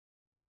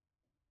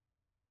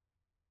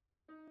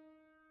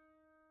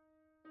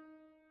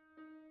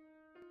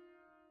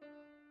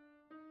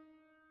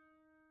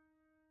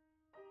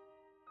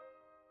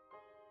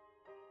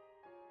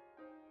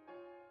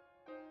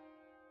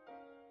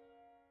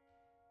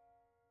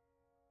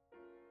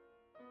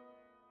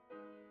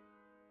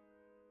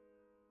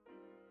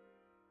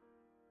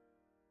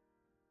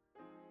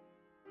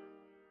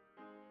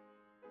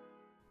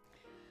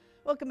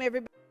Welcome,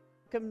 everybody.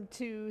 Welcome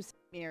to St.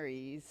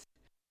 Mary's.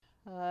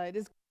 It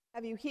is good to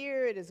have you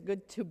here. It is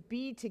good to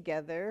be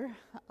together,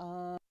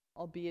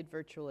 albeit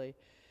virtually.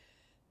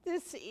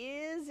 This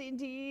is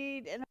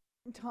indeed an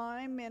important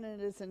time, and it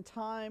is a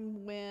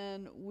time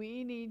when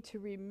we need to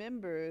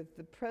remember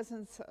the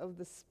presence of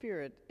the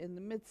Spirit in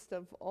the midst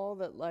of all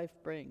that life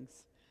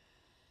brings.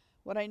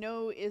 What I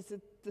know is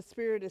that the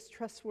Spirit is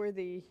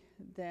trustworthy,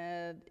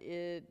 that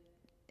it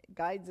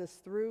guides us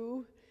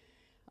through,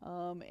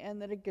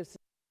 and that it gives us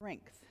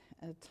strength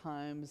at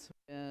times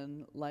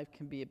when life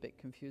can be a bit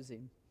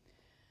confusing.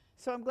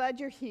 So I'm glad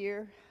you're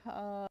here.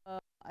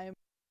 I'm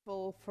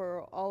grateful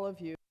for all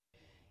of you,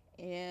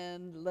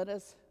 and let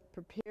us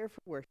prepare for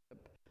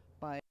worship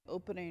by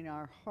opening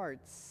our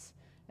hearts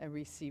and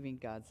receiving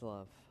God's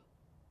love.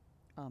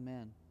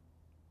 Amen.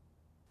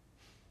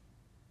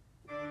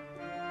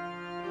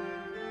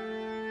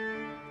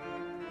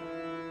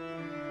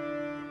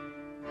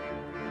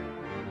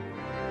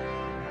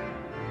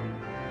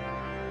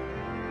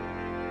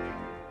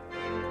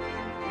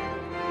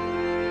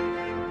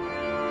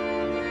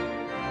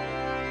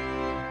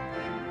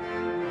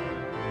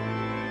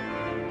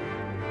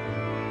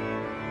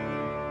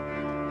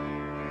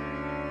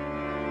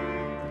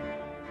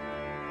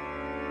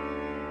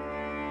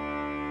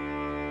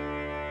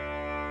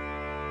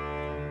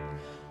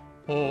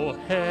 O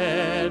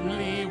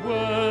heavenly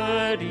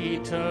Word,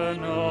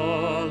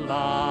 eternal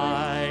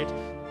light,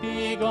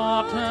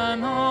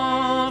 begotten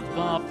of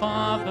the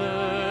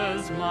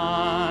Father's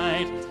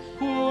might,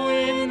 who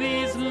in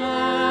these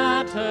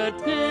latter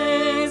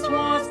days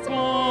was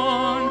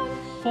born,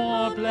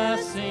 for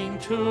blessing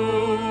to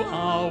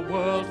our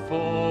world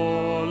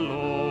forlorn.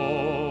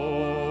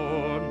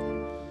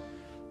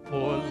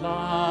 Pour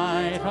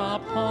light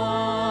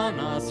upon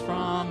us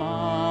from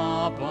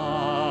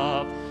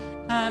above,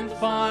 and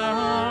fire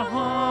our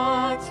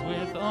hearts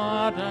with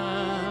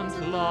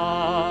ardent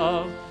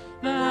love,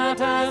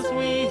 that as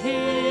we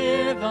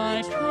hear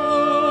thy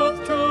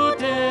truth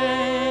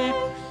today,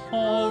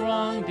 all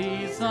wrong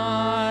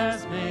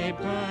desires may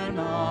burn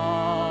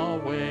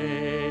away.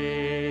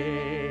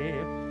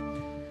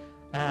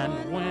 And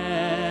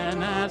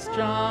when as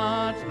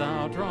judge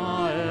thou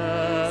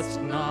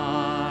drawest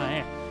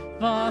nigh,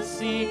 the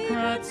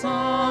secrets of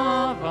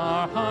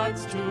our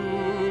hearts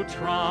to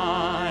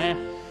try,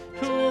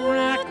 to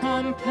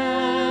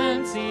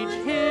recompense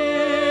each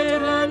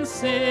hidden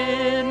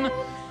sin,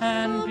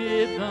 and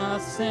bid the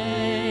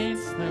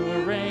saints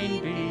their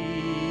reign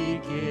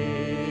begin.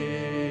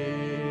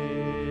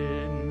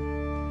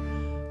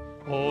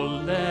 Oh,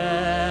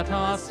 let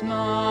us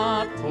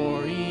not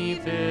for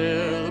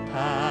evil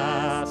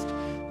past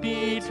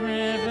be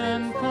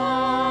driven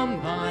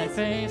from thy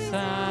face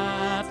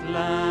at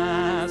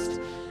last,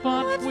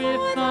 but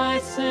with thy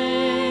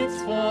saints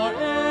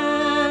forevermore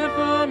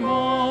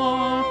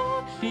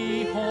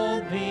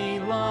behold thee,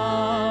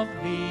 love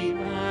thee,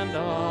 and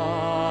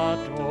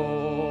adore.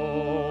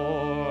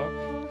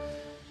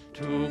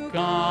 To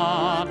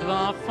God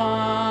the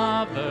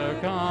Father,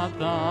 God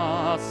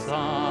the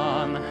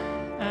Son,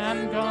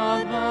 and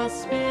God the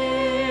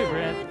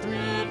Spirit, three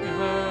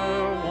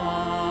are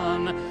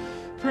one,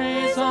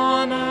 praise,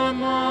 honor,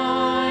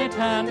 might,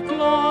 and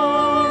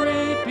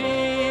glory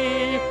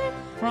be,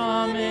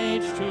 from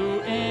age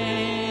to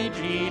age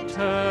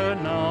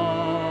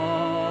eternally.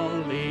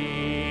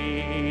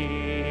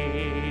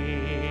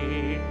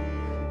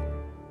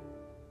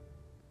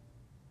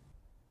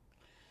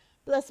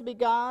 Blessed be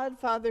God,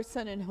 Father,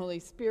 Son, and Holy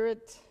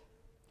Spirit.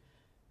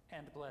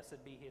 And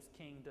blessed be his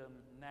kingdom,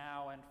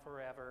 now and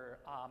forever.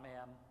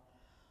 Amen.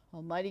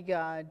 Almighty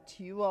God,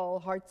 to you all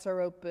hearts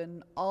are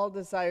open, all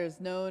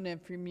desires known,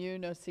 and from you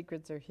no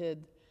secrets are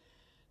hid.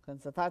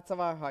 Cleanse the thoughts of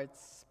our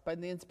hearts by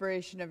the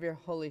inspiration of your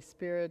Holy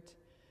Spirit,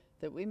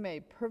 that we may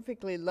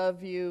perfectly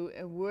love you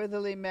and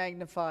worthily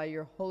magnify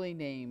your holy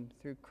name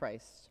through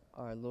Christ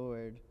our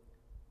Lord.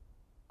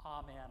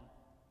 Amen.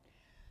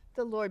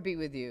 The Lord be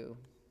with you.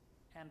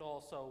 And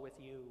also with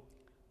you.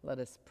 Let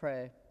us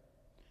pray.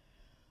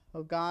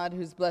 O God,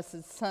 whose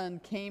blessed Son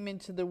came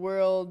into the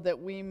world that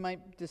we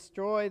might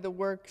destroy the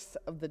works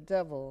of the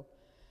devil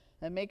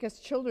and make us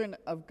children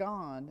of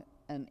God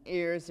and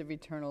heirs of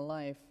eternal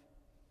life,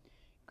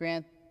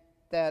 grant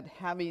that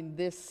having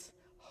this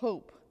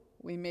hope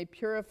we may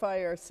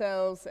purify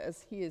ourselves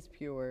as he is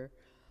pure,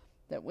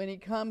 that when he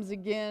comes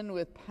again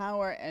with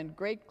power and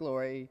great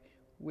glory,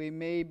 we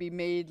may be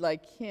made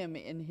like him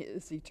in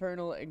his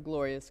eternal and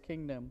glorious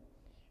kingdom,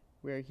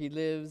 where he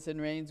lives and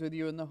reigns with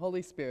you in the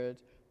Holy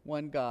Spirit,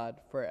 one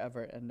God,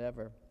 forever and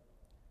ever.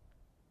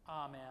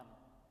 Amen.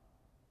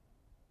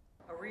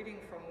 A reading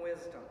from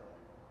Wisdom.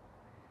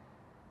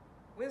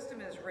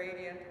 Wisdom is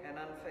radiant and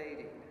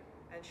unfading,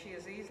 and she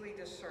is easily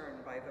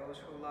discerned by those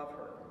who love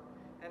her,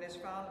 and is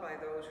found by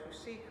those who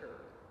seek her.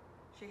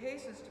 She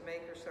hastens to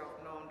make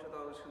herself known to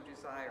those who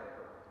desire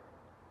her.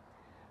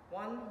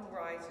 One who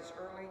rises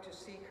early to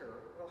seek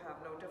her will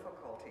have no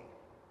difficulty,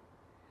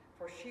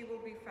 for she will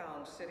be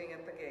found sitting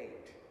at the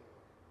gate.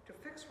 To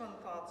fix one's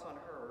thoughts on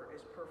her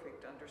is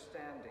perfect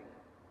understanding.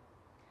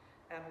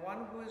 and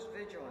one who is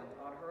vigilant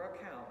on her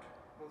account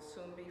will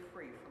soon be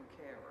free from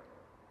care.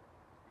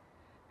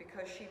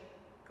 Because she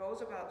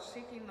goes about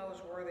seeking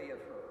those worthy of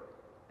her,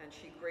 and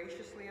she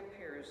graciously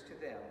appears to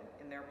them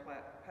in their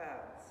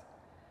paths,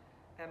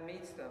 and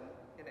meets them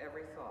in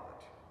every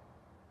thought.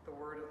 The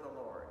word of the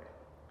Lord.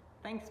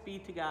 Thanks be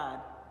to God.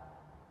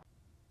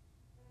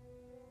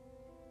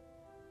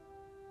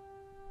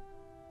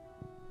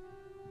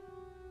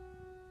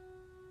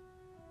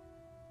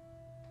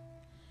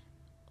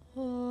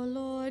 O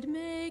Lord,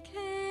 make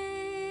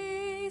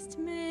haste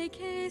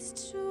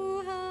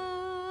to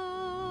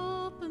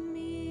help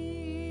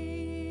me.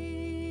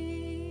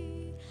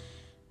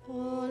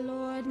 O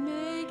Lord,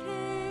 make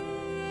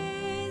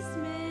haste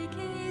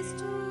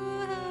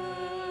to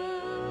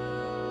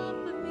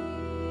help me.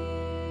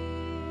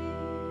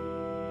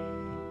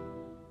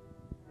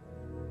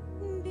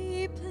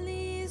 Be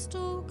pleased,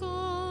 O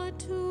God,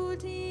 to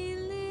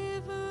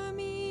deliver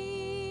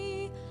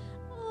me.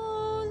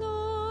 O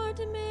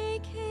Lord,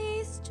 make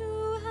haste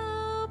to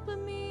help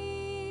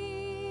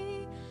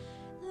me.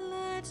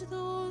 Let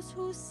those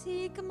who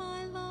seek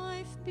my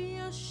life be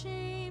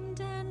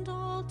ashamed and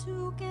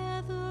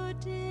altogether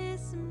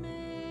dismayed.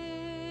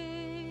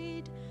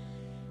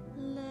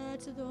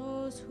 Let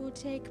those who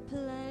take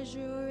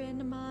pleasure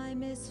in my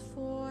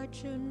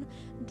misfortune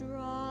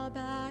draw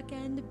back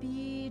and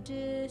be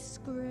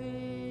disgraced.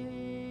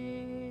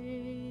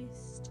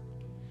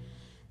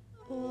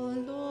 O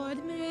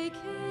Lord, make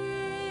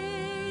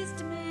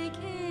haste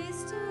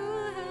to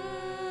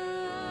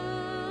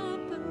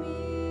help me.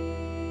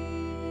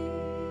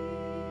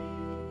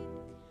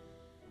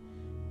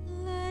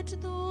 Let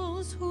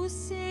those who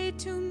say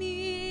to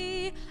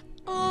me,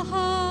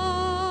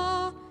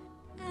 "Aha,"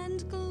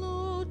 and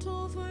gloat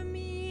over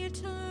me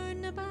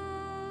turn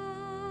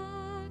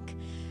back,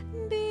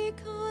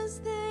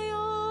 because they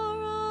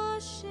are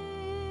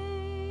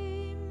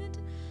ashamed.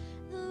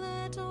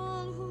 Let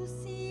all who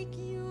seek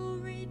you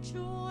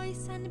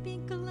rejoice and be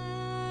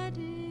glad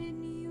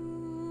in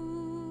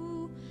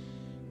you.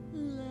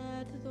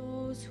 Let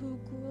those who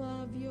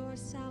love your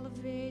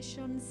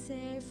salvation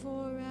say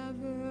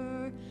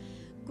forever,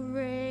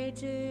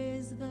 "Great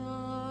is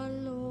the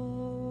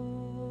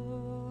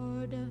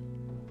Lord."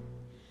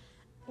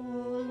 O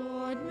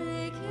Lord,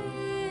 make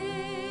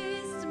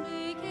haste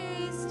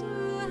to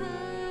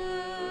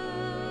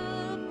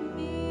help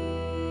me.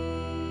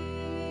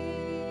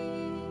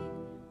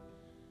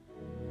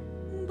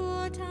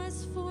 But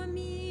as for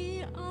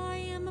me, I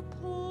am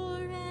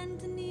poor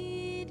and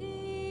needy.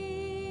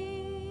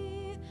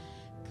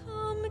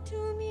 Come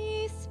to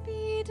me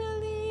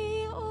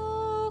speedily,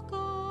 O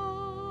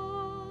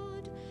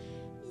God.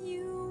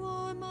 You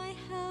are my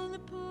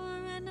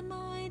helper and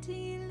my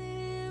deliverer.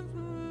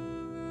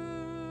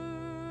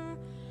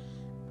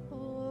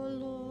 O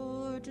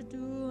Lord,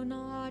 do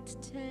not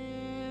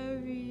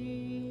tarry.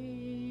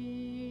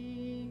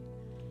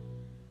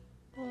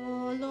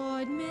 O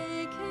Lord,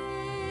 make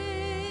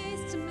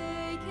haste to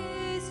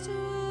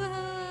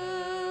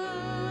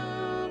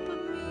help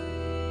me.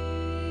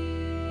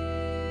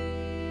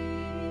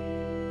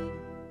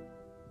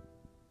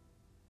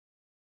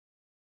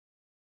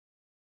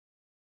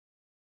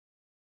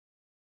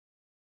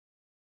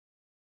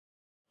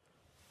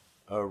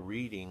 A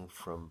reading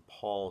from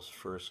Paul's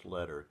first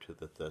letter to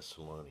the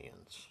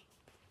Thessalonians.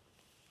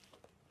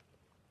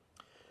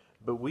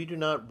 But we do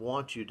not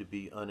want you to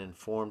be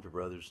uninformed,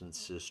 brothers and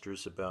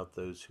sisters, about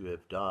those who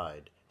have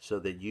died, so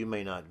that you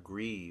may not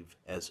grieve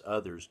as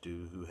others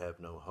do who have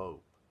no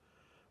hope.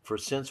 For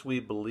since we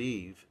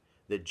believe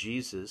that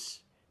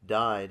Jesus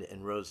died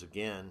and rose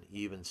again,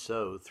 even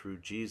so, through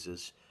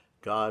Jesus,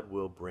 God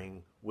will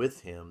bring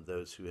with him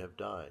those who have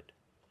died.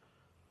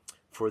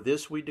 For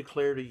this we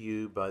declare to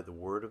you by the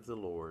word of the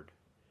Lord,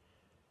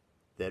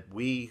 that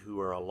we who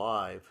are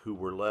alive, who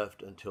were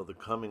left until the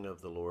coming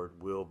of the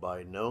Lord, will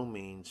by no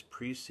means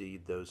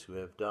precede those who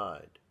have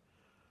died.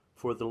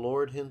 For the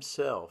Lord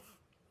himself,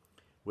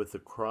 with the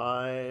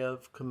cry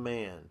of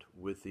command,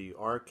 with the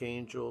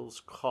archangel's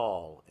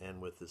call,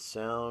 and with the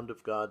sound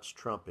of God's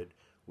trumpet,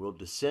 will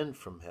descend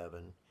from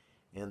heaven,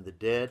 and the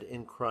dead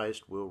in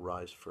Christ will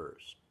rise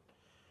first.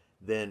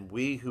 Then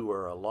we who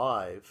are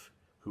alive,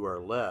 who are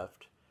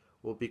left,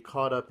 will be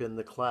caught up in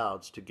the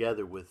clouds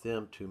together with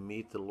them to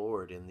meet the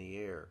Lord in the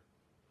air,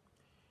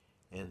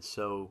 and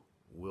so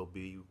will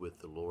be with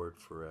the Lord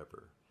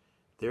forever.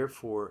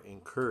 Therefore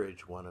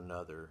encourage one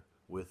another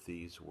with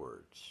these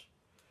words.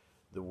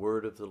 The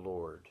word of the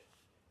Lord.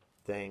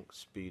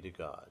 Thanks be to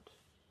God.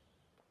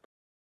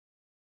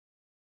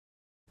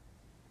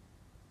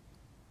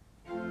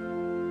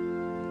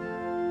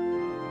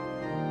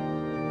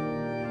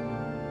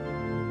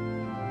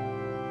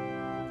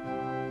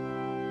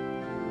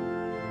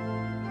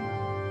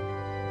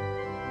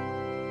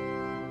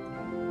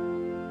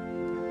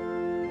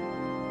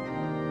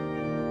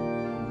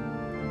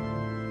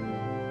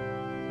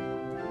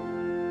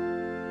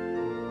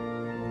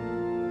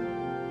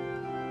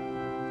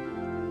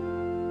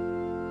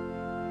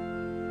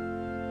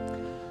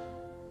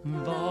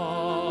 The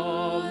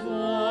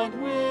Lord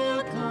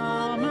will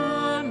come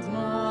and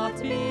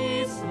not be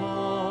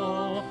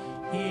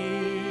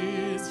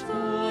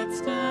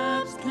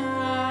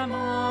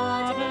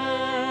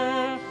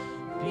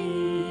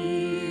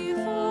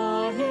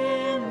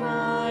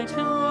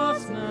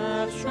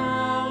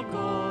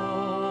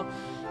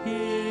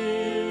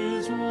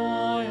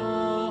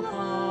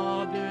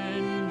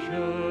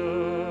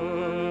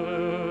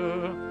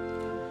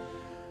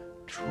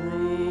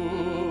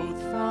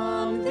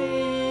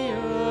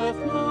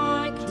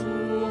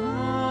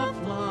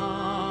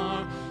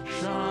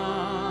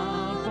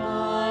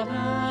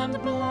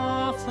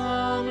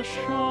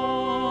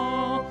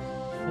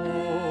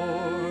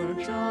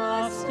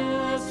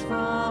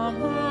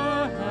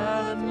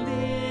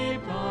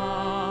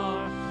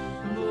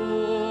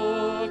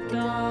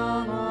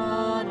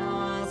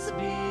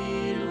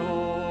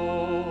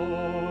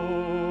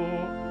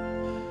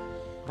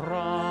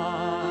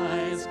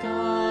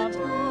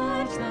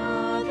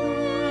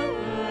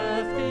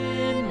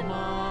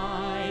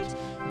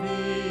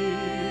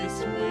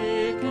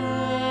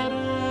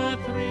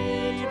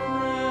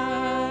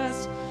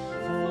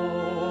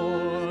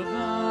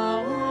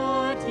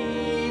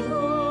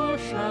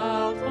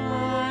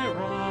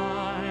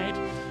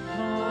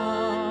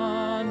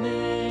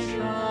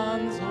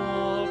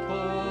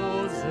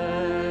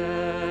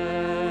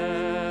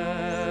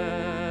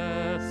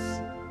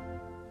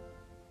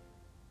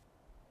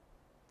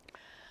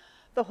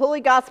The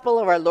Holy Gospel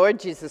of our Lord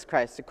Jesus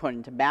Christ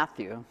according to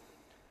Matthew.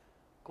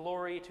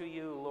 Glory to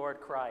you, Lord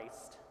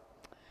Christ.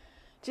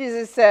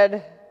 Jesus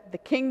said, "The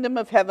kingdom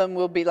of heaven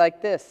will be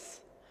like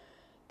this.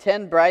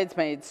 10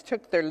 bridesmaids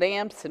took their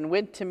lamps and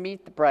went to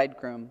meet the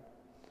bridegroom.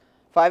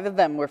 5 of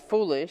them were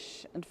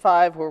foolish, and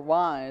 5 were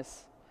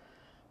wise.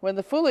 When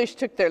the foolish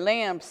took their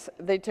lamps,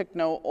 they took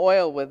no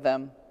oil with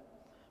them,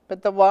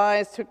 but the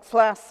wise took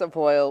flasks of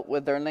oil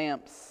with their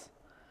lamps.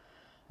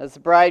 As the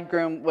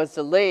bridegroom was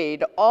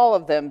delayed, all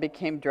of them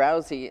became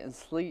drowsy and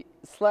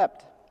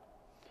slept.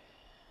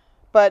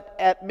 But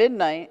at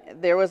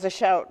midnight there was a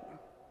shout,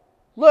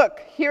 'Look,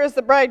 here is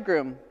the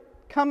bridegroom.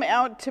 Come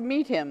out to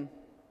meet him.'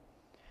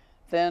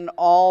 Then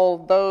all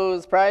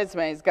those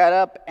bridesmaids got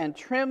up and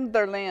trimmed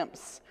their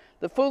lamps.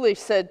 The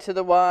foolish said to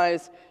the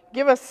wise,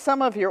 'Give us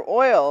some of your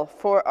oil,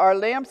 for our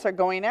lamps are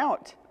going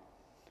out.'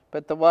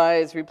 But the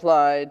wise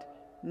replied,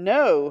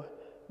 'No,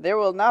 there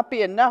will not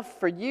be enough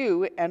for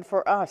you and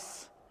for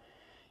us.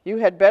 You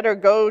had better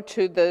go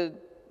to the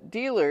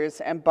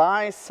dealers and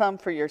buy some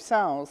for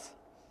yourselves.'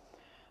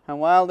 And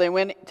while they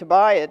went to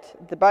buy it,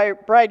 the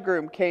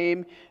bridegroom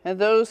came, and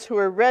those who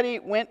were ready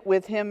went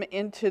with him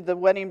into the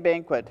wedding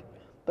banquet,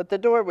 but the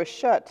door was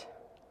shut.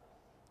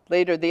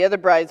 Later the other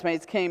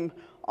bridesmaids came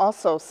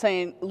also,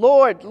 saying,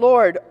 'Lord,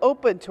 Lord,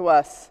 open to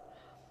us.'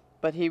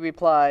 But he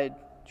replied,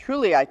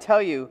 'Truly I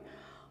tell you,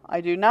 I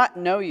do not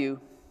know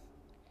you.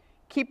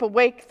 Keep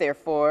awake,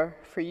 therefore,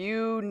 for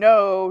you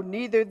know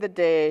neither the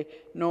day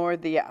nor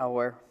the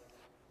hour.'"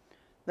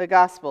 The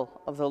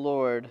Gospel of the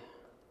Lord.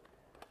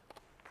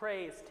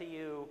 Praise to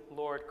you,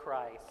 Lord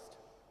Christ.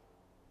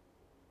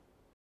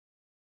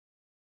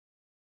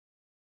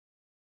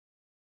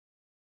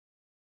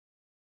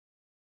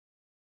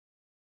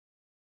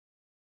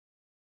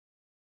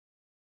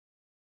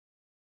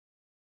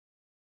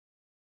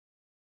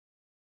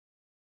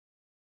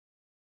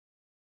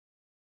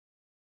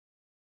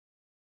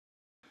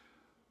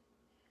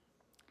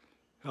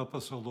 Help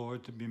us, O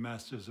Lord, to be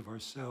masters of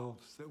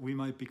ourselves, that we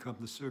might become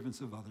the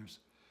servants of others.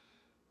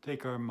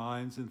 Take our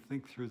minds and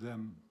think through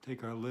them.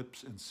 Take our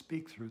lips and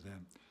speak through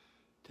them.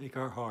 Take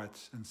our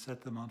hearts and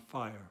set them on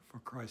fire for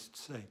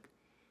Christ's sake.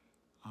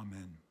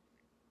 Amen.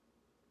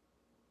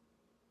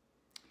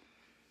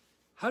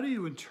 How do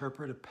you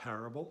interpret a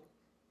parable?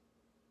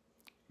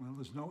 Well,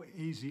 there's no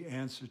easy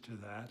answer to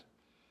that.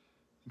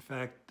 In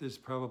fact, there's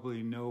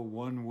probably no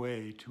one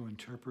way to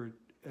interpret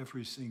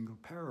every single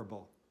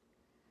parable.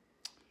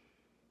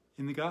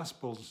 In the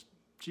Gospels,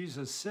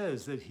 Jesus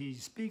says that he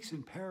speaks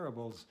in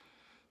parables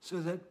so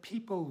that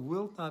people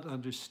will not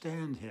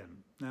understand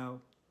him.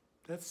 Now,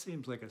 that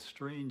seems like a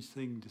strange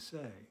thing to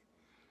say.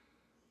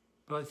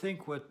 But I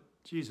think what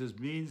Jesus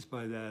means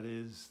by that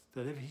is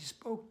that if he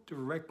spoke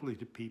directly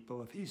to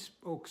people, if he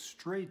spoke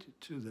straight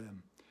to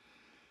them,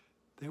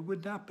 they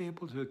would not be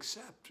able to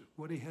accept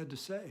what he had to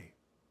say.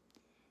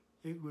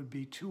 It would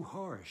be too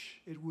harsh.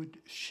 It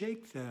would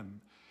shake them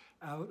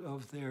out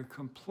of their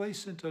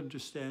complacent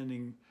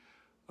understanding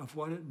of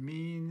what it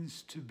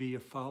means to be a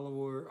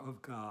follower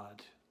of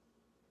God.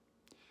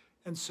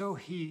 And so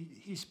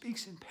he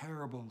speaks in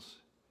parables,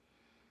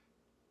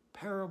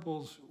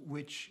 parables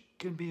which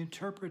can be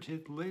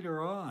interpreted later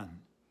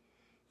on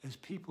as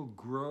people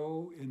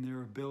grow in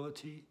their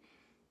ability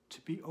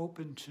to be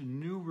open to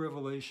new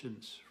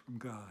revelations from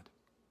God.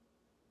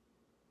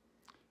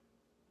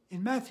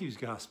 In Matthew's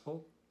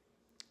Gospel,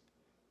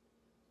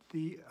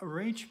 the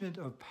arrangement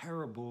of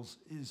parables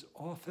is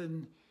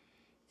often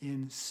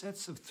in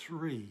sets of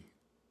 3.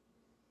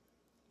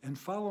 And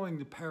following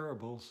the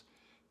parables,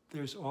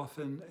 there's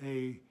often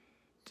a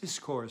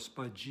discourse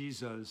by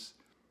Jesus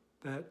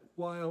that,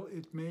 while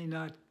it may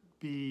not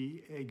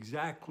be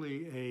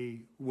exactly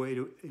a way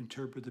to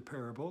interpret the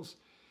parables,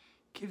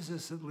 gives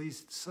us at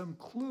least some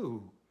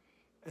clue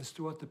as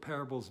to what the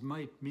parables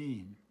might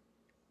mean.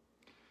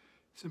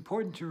 It's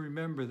important to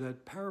remember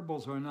that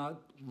parables are not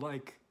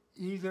like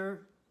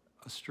either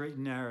a straight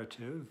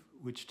narrative,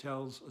 which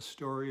tells a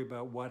story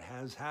about what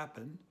has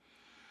happened,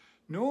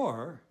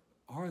 nor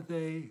are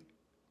they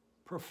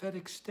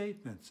prophetic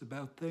statements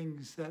about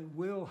things that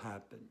will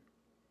happen.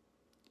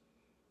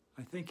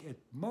 I think at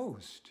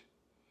most,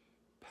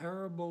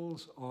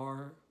 parables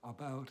are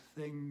about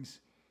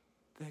things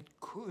that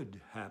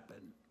could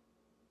happen.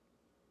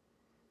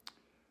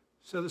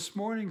 So this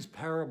morning's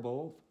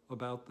parable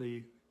about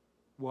the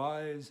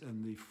wise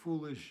and the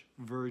foolish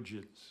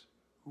virgins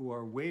who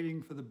are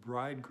waiting for the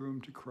bridegroom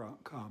to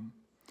come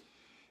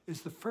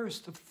is the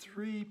first of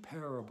 3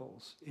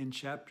 parables in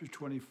chapter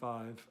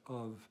 25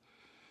 of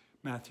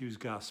Matthew's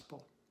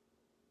Gospel.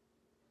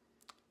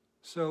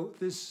 So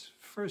this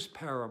first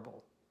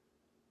parable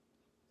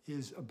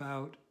is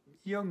about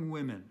young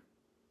women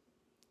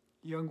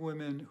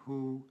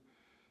who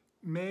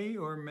may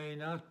or may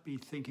not be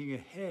thinking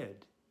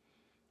ahead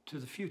to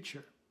the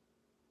future.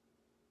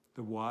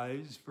 The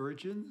wise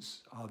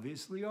virgins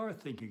obviously are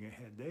thinking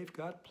ahead. They've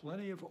got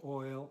plenty of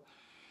oil,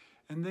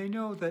 and they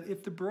know that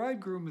if the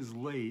bridegroom is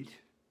late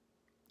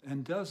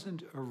and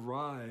doesn't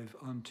arrive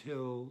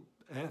until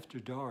after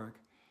dark,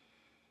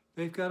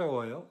 they've got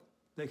oil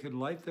they could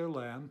light their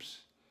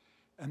lamps,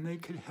 and they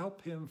could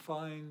help him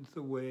find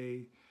the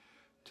way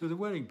to the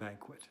wedding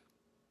banquet.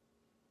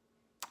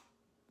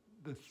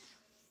 The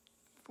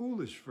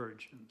foolish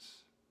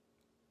virgins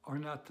are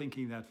not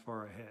thinking that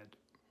far ahead.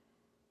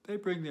 They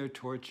bring their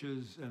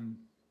torches and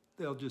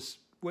they'll just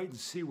wait and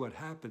see what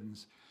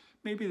happens.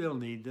 Maybe they'll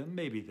need them,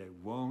 maybe they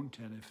won't,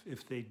 and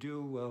if they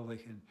do, well, they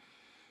can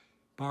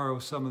borrow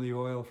some of the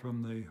oil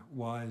from the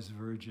wise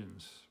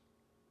virgins.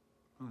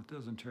 Well, it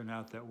doesn't turn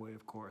out that way,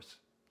 of course.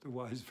 The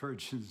wise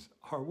virgins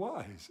are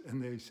wise,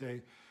 and they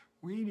say,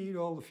 we need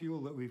all the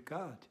fuel that we've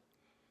got.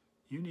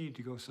 You need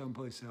to go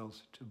someplace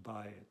else to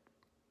buy it.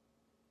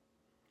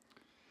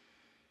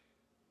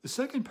 The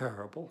second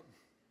parable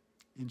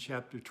in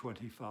chapter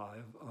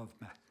 25 of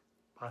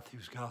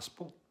Matthew's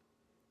Gospel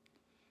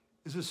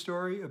is a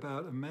story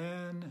about a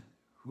man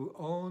who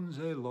owns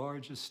a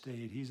large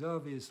estate. He's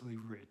obviously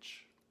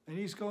rich, and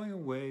he's going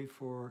away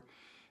for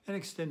an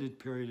extended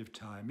period of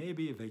time,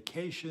 maybe a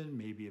vacation,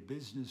 maybe a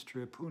business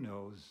trip, who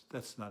knows,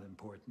 that's not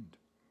important.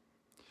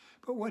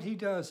 But what he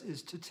does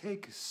is to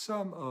take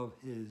some of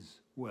his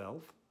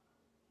wealth,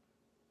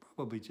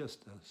 probably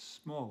just a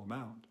small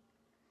amount,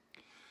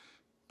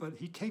 but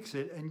he takes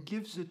it and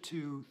gives it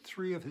to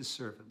 3 of his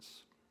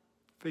servants,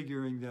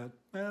 figuring that,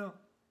 well,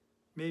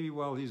 maybe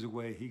while he's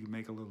away, he can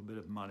make a little bit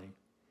of money.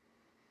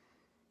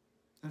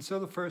 And so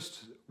the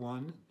first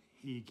one,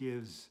 he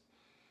gives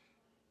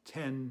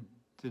 10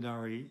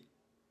 denarii,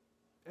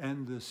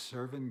 and the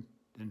servant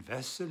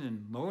invests it,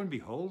 and lo and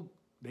behold,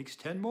 makes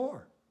 10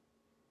 more.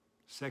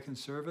 Second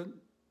servant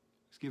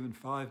is given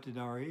 5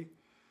 denarii.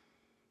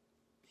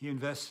 He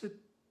invests it,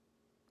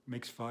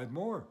 makes 5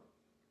 more.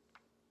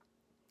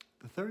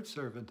 The third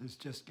servant is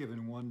just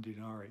given 1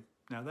 denarii.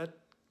 Now that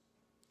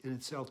in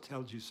itself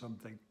tells you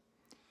something.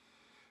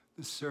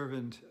 The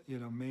servant,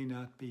 may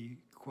not be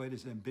quite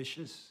as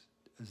ambitious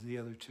as the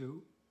other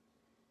 2.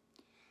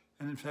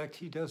 And in fact,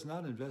 he does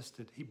not invest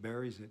it, he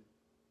buries it.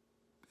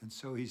 And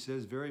so he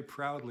says very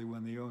proudly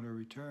when the owner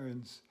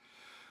returns,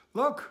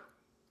 look,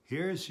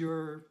 here's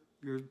your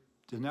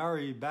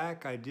denarii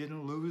back, I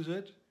didn't lose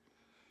it,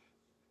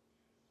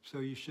 so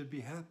you should be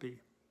happy.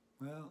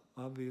 Well,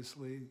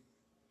 obviously,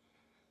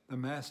 the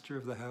master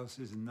of the house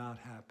is not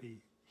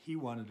happy. He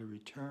wanted a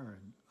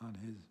return on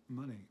his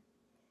money.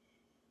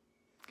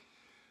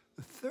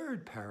 The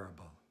third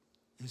parable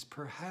is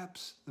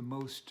perhaps the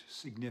most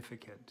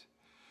significant.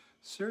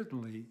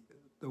 Certainly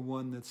the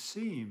one that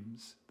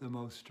seems the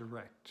most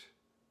direct.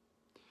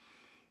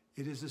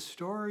 It is a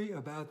story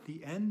about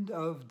the end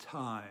of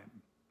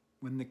time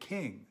when the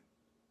king,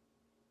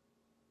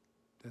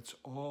 that's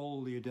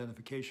all the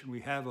identification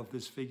we have of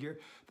this figure,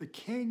 the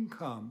king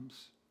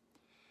comes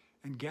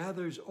and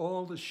gathers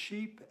all the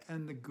sheep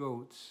and the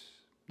goats.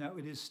 Now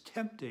it is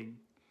tempting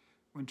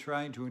when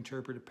trying to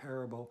interpret a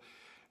parable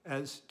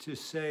as to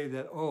say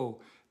that,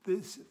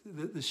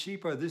 the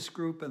sheep are this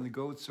group and the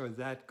goats are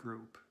that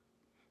group.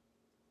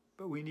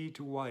 But we need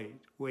to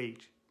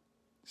wait,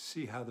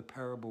 see how the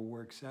parable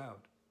works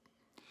out.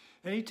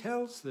 And he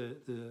tells the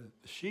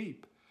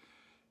sheep,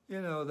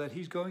 that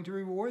he's going to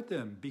reward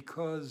them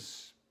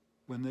because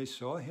when they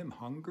saw him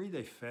hungry,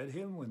 they fed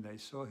him. When they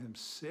saw him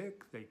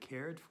sick, they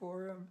cared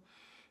for him.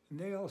 And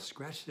they all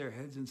scratch their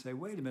heads and say,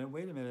 wait a minute,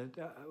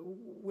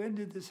 when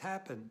did this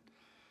happen?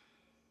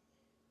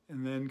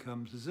 And then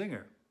comes the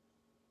zinger.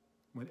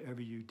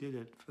 Whenever you did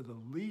it for the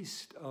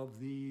least of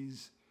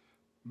these,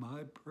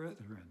 my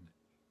brethren,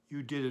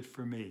 you did it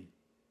for me.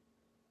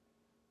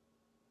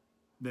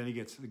 Then he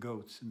gets to the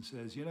goats and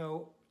says,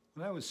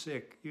 when I was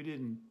sick, you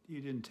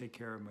didn't take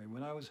care of me.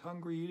 When I was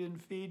hungry, you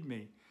didn't feed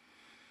me.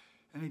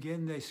 And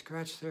again, they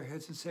scratch their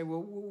heads and say,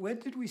 well, when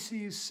did we see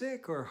you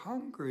sick or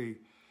hungry?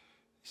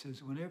 He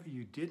says, whenever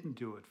you didn't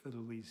do it for the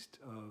least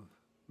of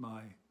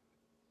my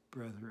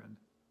brethren,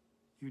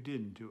 you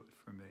didn't do it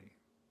for me.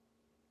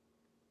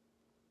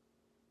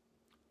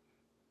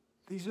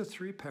 These are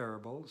 3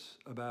 parables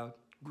about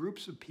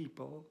groups of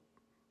people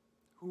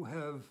who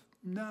have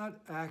not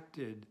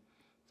acted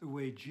the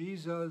way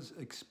Jesus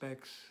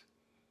expects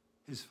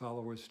his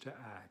followers to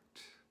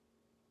act.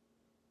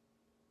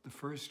 The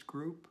first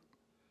group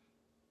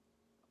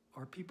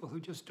are people who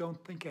just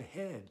don't think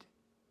ahead.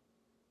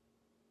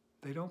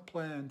 They don't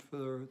plan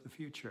for the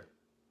future.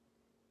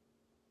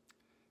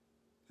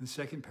 In the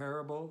second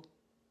parable,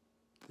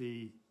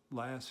 the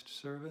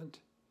last servant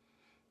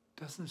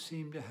doesn't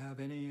seem to have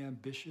any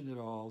ambition at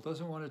all,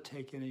 doesn't want to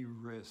take any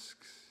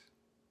risks.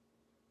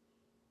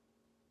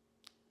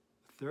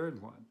 The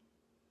third one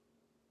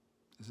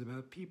is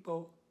about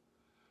people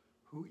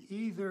who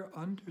either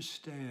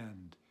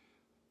understand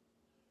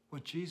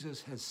what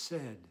Jesus has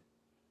said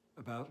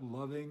about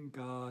loving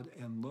God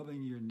and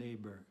loving your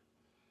neighbor.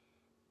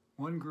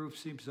 One group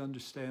seems to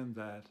understand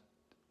that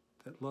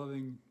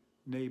loving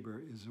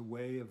neighbor is a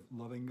way of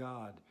loving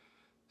God.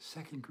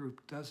 Second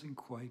group doesn't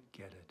quite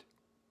get it.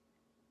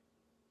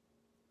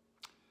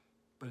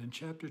 But in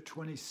chapter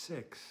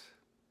 26,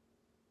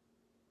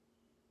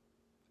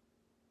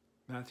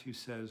 Matthew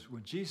says,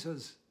 when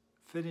Jesus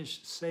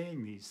finished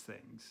saying these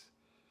things,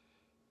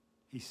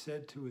 he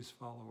said to his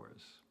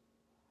followers,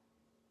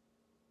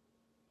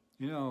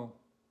 you know,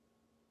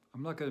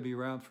 I'm not going to be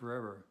around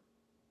forever.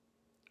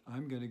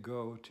 I'm going to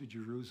go to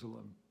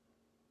Jerusalem,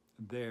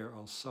 and there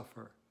I'll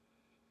suffer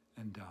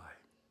and die.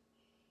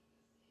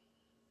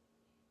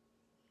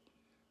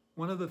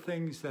 One of the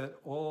things that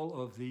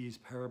all of these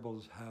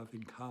parables have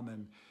in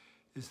common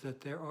is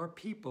that there are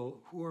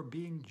people who are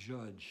being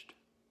judged,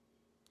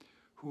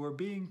 who are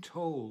being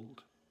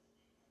told,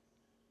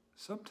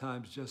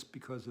 sometimes just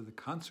because of the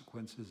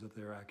consequences of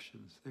their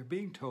actions, they're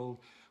being told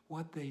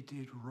what they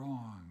did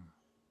wrong.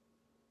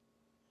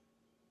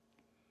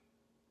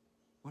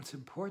 What's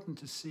important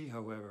to see,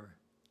 however,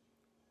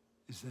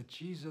 is that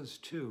Jesus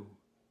too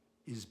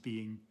is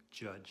being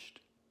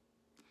judged.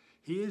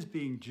 He is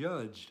being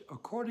judged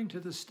according to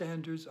the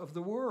standards of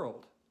the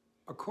world,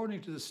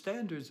 according to the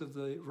standards of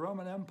the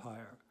Roman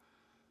Empire.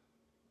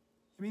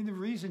 I mean, the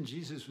reason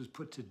Jesus was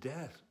put to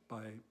death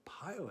by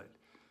Pilate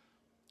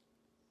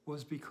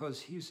was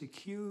because he's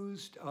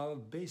accused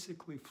of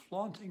basically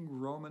flaunting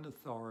Roman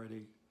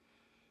authority.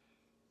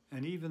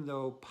 And even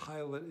though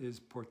Pilate is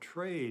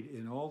portrayed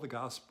in all the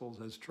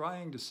Gospels as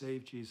trying to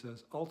save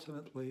Jesus,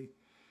 ultimately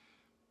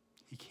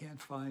he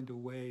can't find a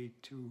way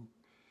to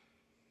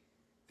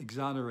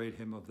exonerate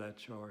him of that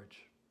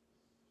charge.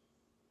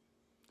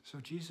 So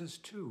Jesus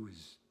too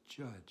is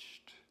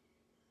judged.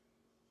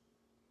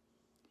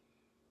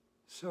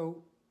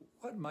 So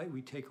what might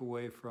we take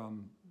away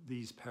from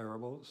these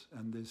parables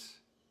and this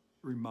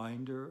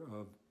reminder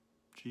of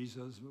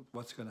Jesus,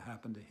 what's going to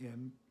happen to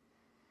him?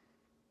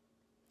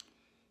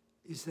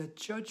 Is that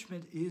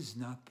judgment is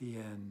not the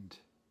end.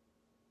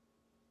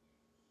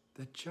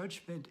 That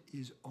judgment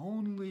is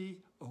only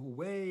a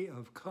way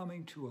of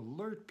coming to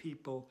alert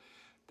people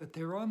that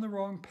they're on the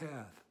wrong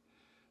path,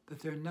 that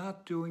they're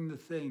not doing the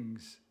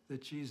things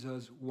that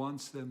Jesus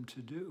wants them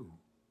to do.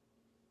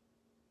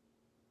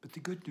 But the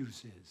good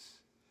news is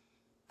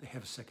they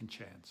have a second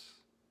chance.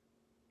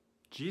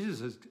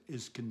 Jesus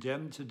is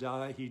condemned to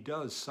die. He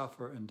does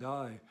suffer and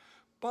die,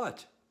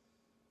 but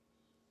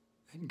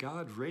then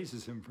God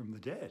raises him from the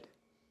dead.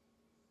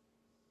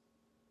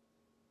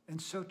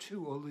 And so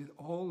too,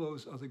 all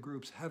those other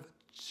groups have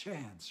a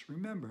chance.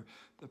 Remember,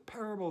 the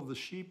parable of the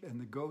sheep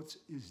and the goats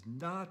is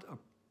not a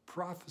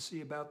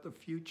prophecy about the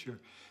future.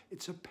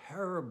 It's a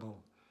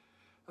parable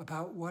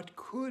about what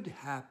could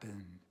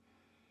happen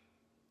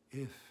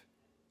if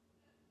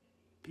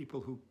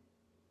people who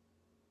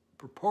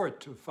purport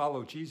to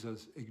follow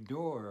Jesus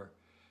ignore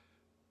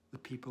the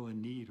people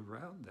in need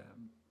around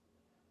them.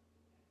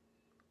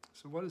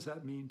 So what does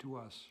that mean to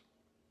us?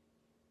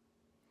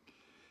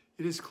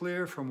 It is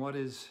clear from what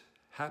is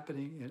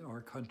happening in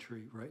our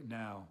country right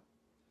now.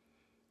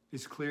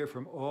 It's clear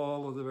from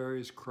all of the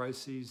various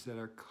crises that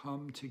are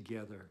come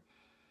together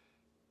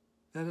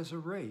that as a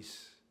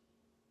race,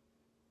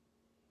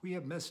 we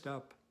have messed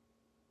up.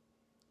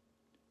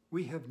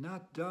 We have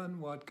not done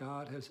what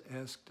God has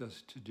asked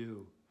us to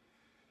do,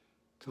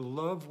 to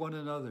love one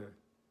another,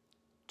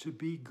 to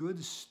be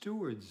good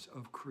stewards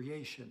of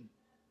creation.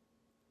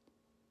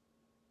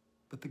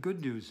 But the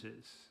good news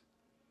is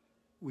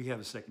we have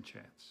a second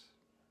chance.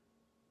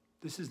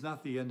 This is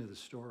not the end of the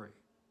story,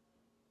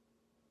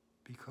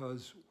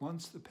 because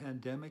once the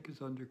pandemic is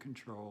under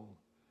control,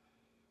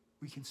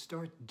 we can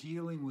start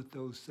dealing with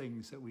those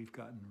things that we've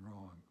gotten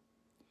wrong.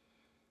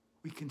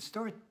 We can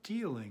start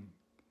dealing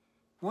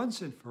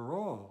once and for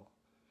all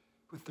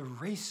with the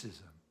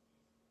racism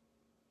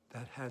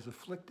that has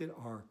afflicted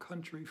our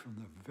country from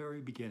the very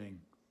beginning.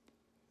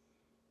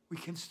 We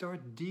can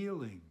start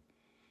dealing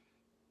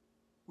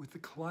with the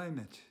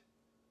climate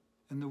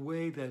and the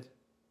way that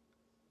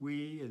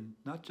we, and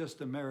not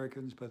just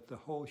Americans, but the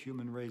whole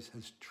human race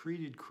has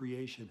treated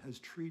creation, has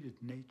treated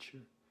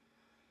nature.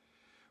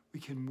 We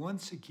can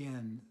once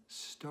again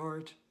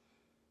start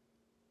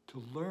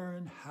to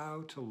learn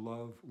how to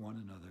love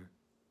one another.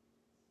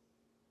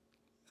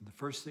 And the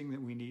first thing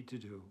that we need to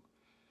do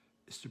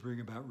is to bring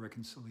about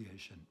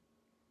reconciliation.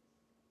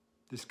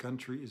 This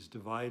country is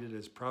divided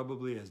as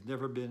probably has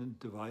never been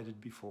divided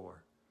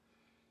before.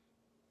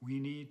 We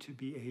need to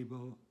be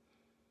able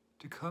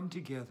to come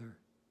together,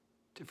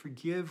 to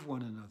forgive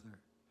one another,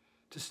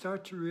 to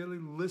start to really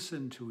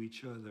listen to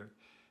each other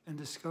and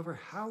discover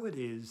how it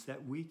is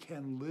that we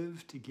can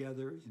live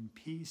together in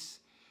peace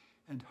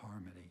and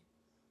harmony.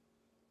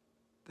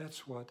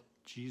 That's what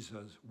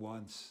Jesus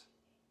wants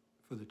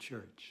for the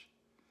church.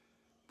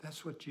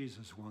 That's what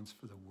Jesus wants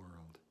for the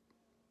world.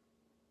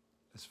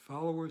 As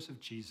followers of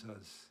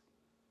Jesus,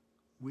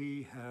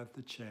 we have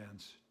the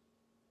chance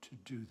to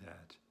do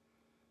that,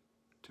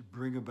 to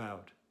bring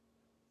about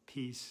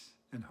peace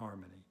and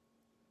harmony.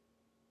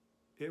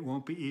 It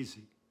won't be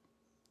easy.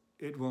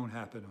 It won't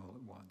happen all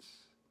at once.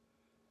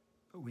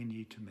 But we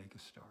need to make a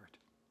start.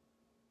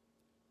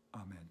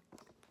 Amen.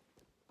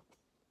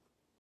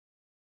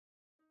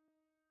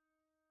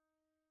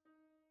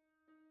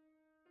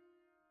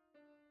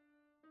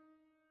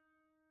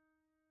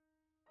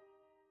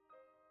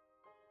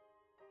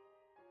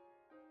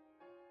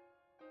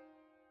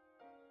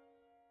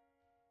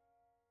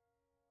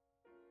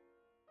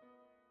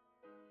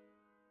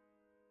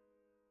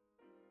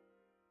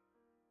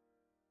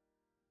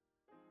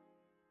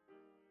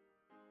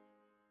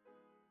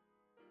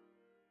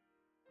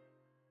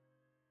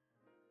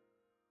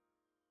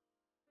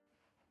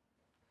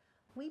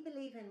 We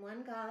believe in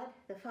one God,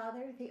 the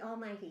Father, the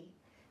Almighty,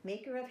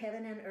 maker of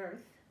heaven and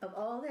earth, of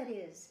all that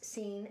is,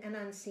 seen and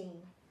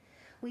unseen.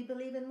 We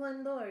believe in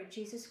one Lord,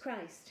 Jesus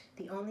Christ,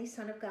 the only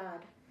Son of God,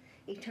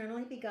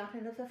 eternally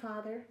begotten of the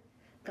Father,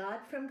 God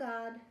from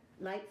God,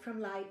 light from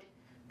light,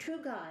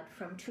 true God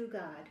from true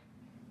God,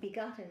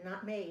 begotten,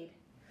 not made,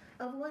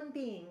 of one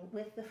being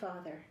with the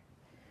Father.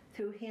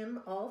 Through him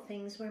all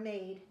things were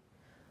made.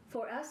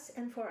 For us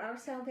and for our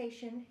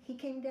salvation he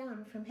came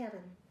down from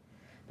heaven.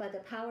 By the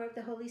power of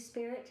the Holy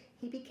Spirit,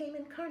 he became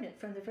incarnate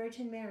from the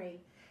Virgin Mary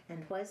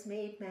and was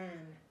made man.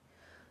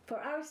 For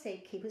our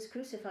sake he was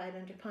crucified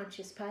under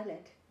Pontius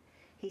Pilate.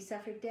 He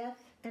suffered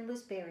death and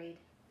was buried.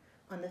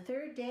 On the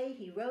third day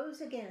he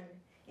rose again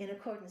in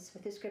accordance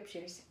with the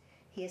Scriptures.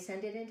 He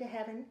ascended into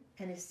heaven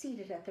and is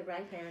seated at the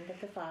right hand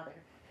of the Father.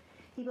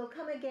 He will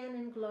come again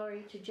in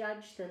glory to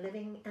judge the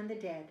living and the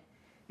dead,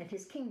 and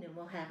his kingdom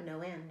will have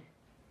no end.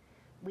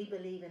 We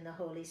believe in the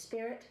Holy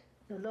Spirit,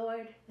 the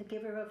Lord, the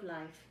giver of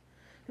life,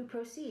 who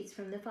proceeds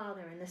from the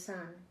Father and the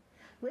Son.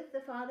 With the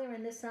Father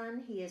and the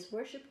Son he is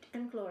worshipped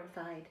and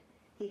glorified.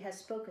 He has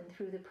spoken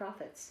through the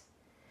prophets.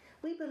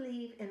 We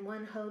believe in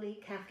one holy,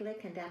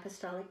 Catholic, and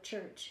Apostolic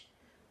Church.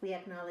 We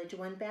acknowledge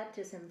one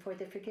baptism for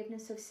the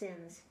forgiveness of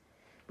sins.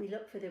 We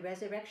look for the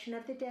resurrection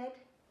of the dead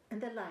and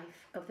the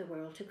life of the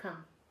world to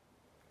come.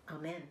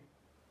 Amen.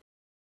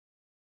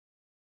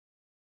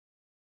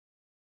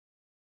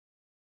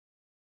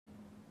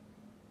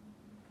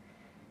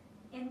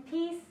 In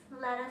peace,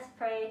 let us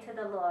pray to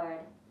the Lord.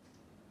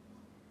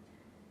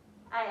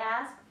 I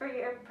ask for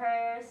your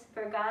prayers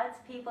for God's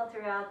people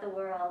throughout the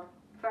world,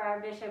 for our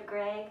Bishop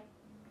Greg,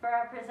 for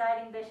our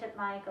presiding Bishop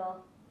Michael,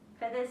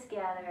 for this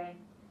gathering,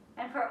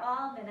 and for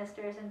all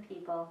ministers and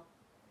people.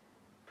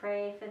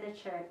 Pray for the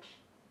Church.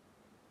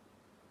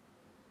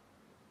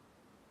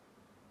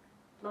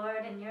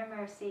 Lord, in your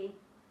mercy,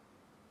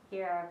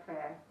 hear our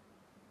prayer.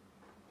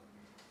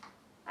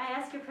 I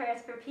ask your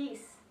prayers for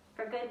peace,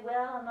 for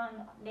goodwill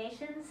among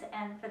nations,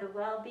 and for the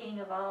well-being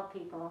of all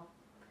people.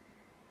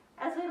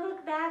 As we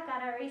look back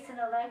on our recent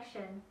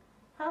election,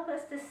 help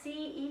us to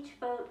see each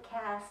vote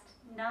cast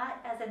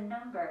not as a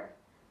number,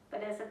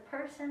 but as a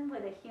person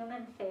with a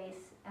human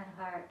face and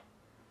heart.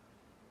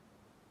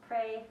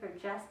 Pray for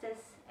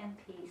justice and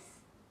peace.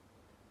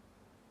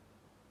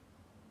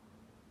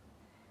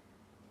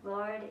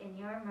 Lord, in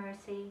your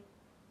mercy,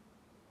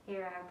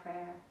 hear our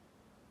prayer.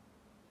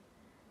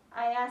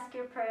 I ask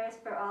your prayers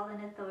for all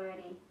in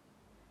authority,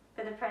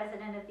 for the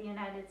President of the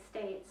United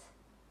States,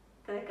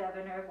 for the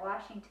Governor of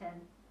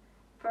Washington,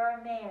 for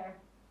our mayor,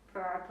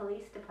 for our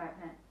police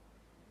department,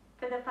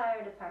 for the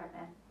fire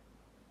department,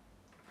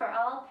 for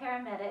all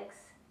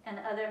paramedics and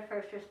other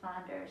first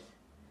responders,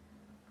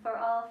 for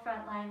all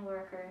frontline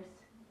workers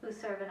who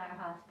serve in our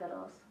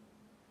hospitals.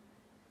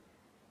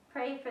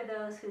 Pray for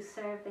those who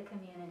serve the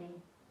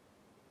community.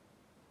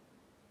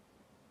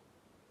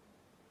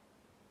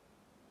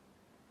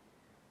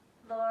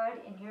 Lord,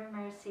 in your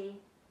mercy,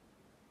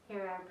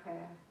 hear our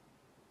prayer.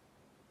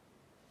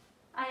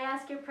 I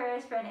ask your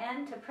prayers for an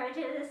end to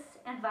prejudice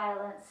and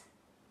violence,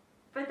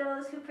 for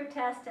those who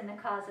protest in the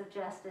cause of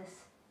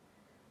justice,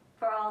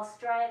 for all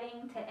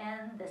striving to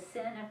end the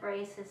sin of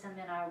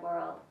racism in our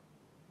world.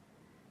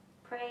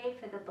 Pray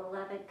for the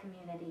beloved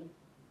community.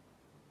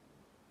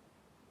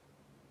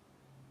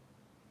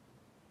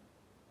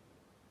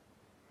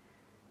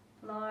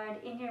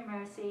 Lord, in your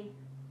mercy,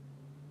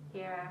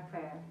 hear our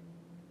prayer.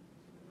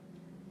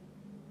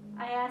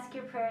 I ask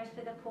your prayers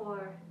for the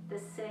poor, the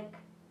sick,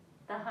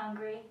 the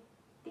hungry,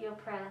 the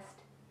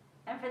oppressed,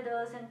 and for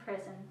those in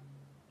prison.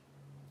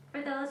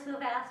 For those who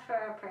have asked for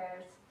our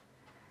prayers,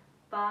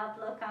 Bob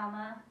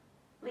Lokama,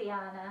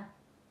 Liana,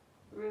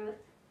 Ruth,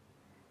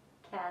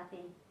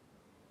 Kathy,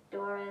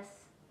 Doris,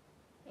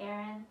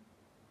 Aaron,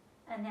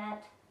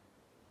 Annette,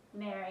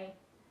 Mary,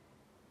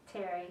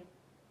 Terry,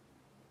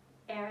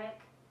 Eric,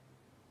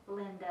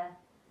 Linda,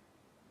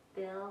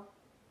 Bill,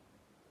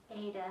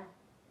 Ada,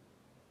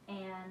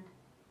 Anne,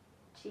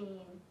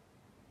 Jean,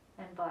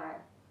 and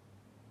Barb.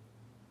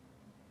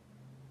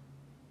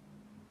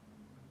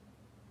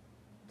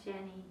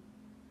 Jenny,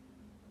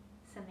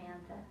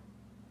 Samantha.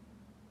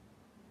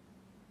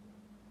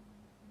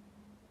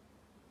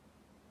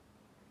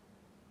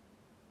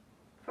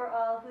 For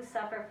all who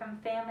suffer from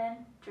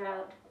famine,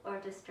 drought, or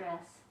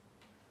distress.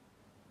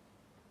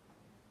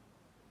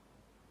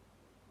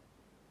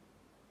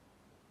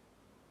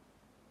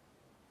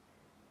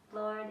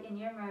 Lord, in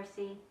your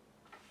mercy,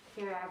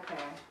 hear our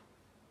prayer.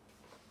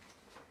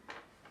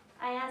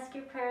 I ask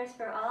your prayers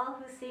for all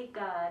who seek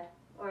God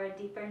or a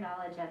deeper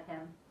knowledge of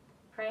him.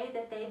 Pray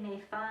that they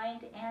may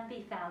find and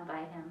be found by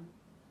him.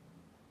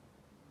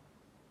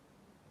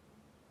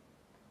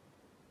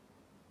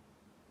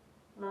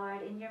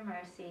 Lord, in your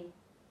mercy,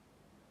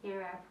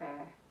 hear our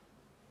prayer.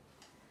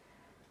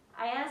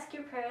 I ask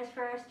your prayers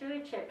for our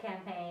stewardship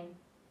campaign.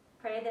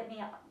 Pray that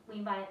we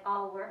might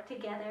all work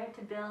together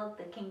to build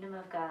the kingdom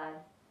of God.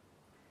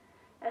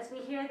 As we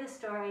hear the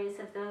stories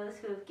of those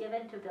who have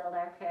given to build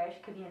our parish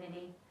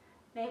community,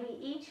 may we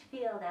each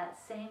feel that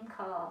same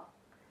call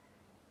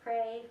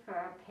Pray for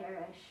our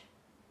parish.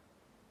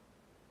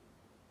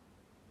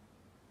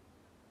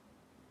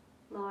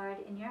 Lord,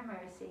 in your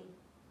mercy,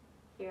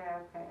 hear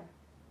our prayer.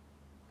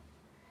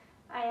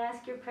 I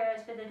ask your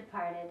prayers for the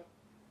departed,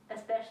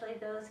 especially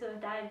those who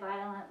have died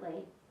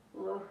violently,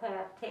 who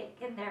have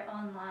taken their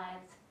own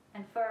lives,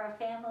 and for our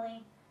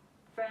family,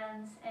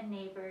 friends, and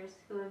neighbors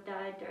who have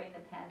died during the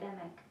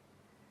pandemic.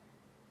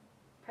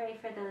 Pray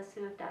for those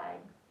who have died.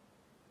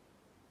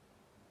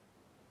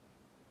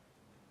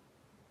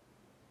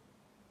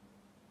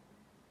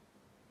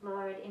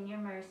 Lord, in your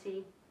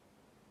mercy,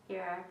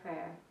 hear our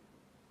prayer.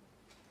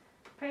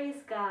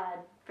 Praise God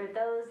for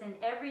those in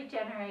every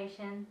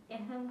generation in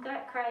whom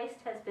Christ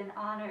has been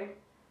honored,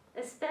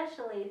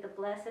 especially the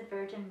Blessed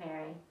Virgin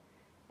Mary,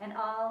 and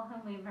all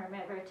whom we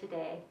remember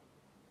today.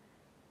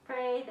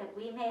 Pray that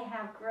we may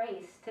have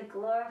grace to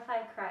glorify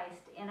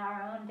Christ in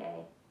our own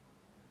day.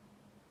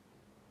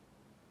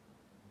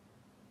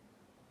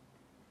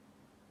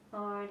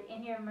 Lord,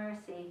 in your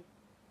mercy,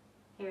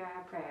 hear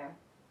our prayer.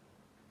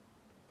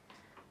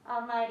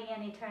 Almighty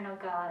and eternal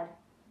God,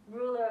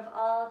 ruler of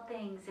all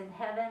things in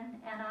heaven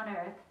and on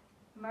earth,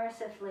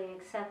 mercifully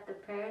accept the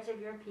prayers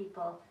of your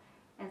people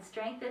and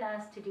strengthen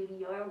us to do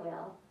your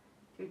will,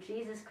 through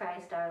Jesus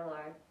Christ our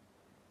Lord.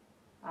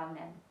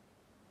 Amen.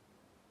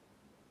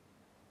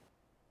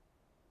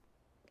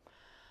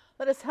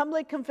 Let us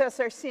humbly confess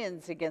our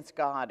sins against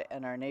God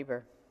and our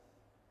neighbor.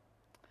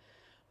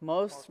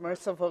 Most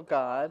merciful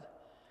God,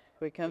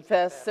 we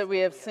confess that we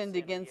have sinned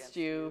against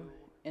you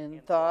in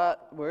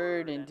thought,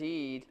 word, and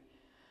deed,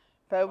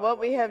 by what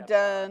we have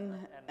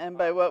done and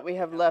by what we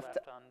have left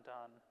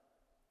undone.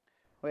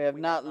 We have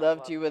not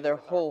loved you with our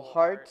whole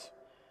heart.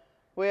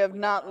 We have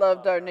not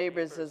loved our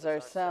neighbors as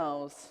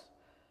ourselves.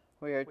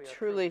 We are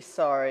truly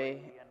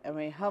sorry, and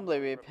we humbly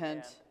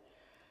repent.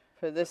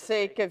 For the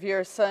sake of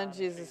your Son,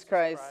 Jesus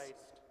Christ,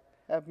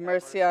 have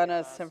mercy on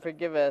us and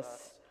forgive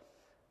us,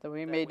 that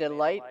we may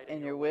delight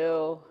in your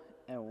will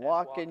and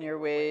walk in your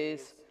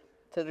ways,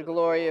 to the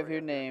glory of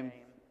your name.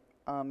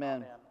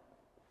 Amen.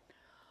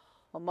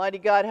 Almighty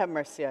God, have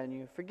mercy on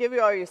you. Forgive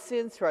you all your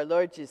sins through our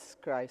Lord Jesus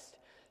Christ.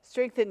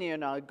 Strengthen you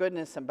in all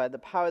goodness, and by the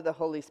power of the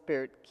Holy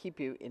Spirit, keep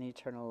you in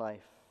eternal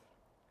life.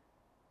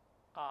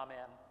 Amen.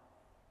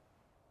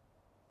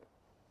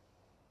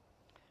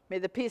 May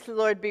the peace of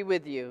the Lord be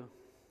with you.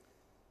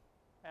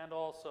 And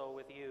also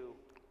with you.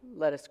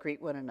 Let us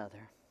greet one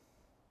another.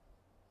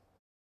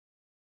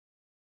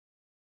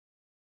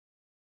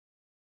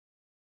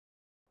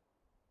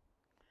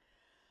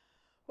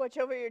 Watch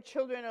over your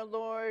children, O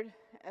Lord,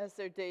 as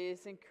their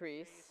days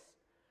increase.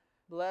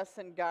 Bless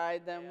and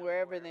guide them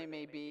wherever they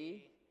may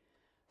be.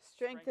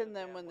 Strengthen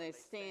them when they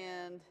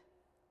stand.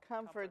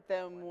 Comfort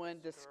them when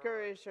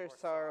discouraged or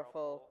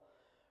sorrowful.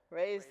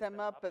 Raise them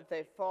up if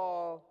they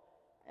fall.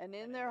 And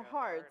in their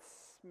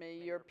hearts may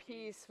your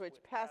peace, which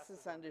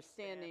passes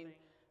understanding,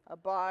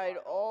 abide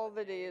all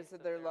the days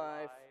of their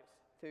life.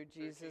 Through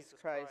Jesus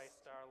Christ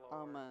our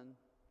Lord. Amen.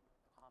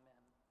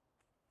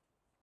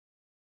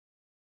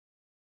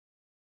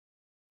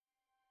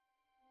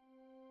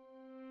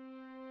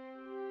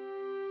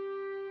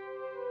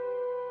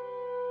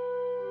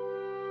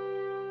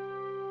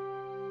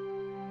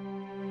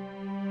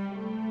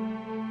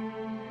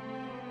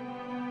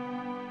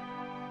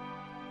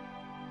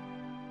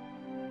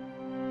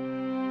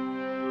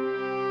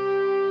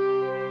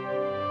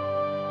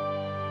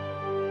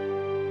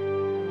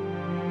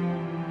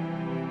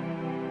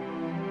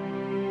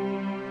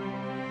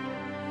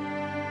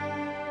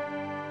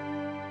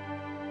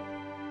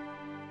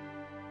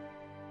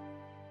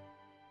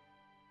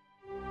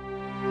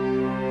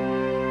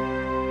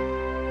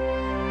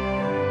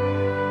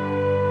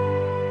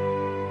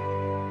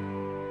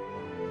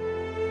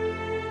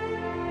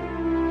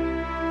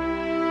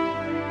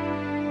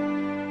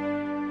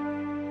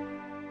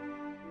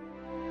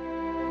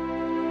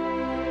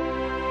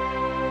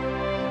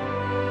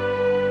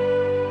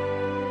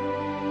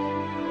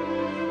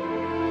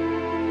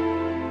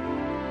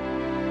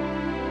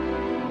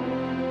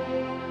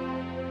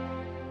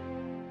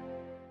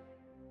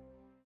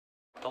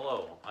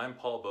 I'm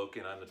Paul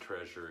Boken. I'm the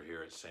treasurer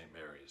here at St.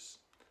 Mary's.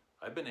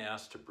 I've been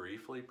asked to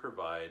briefly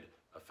provide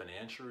a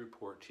financial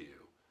report to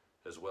you,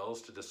 as well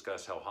as to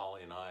discuss how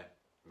Holly and I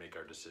make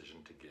our decision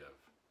to give.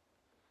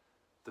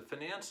 The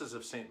finances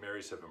of St.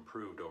 Mary's have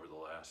improved over the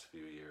last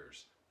few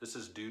years. This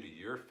is due to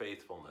your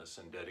faithfulness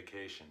and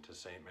dedication to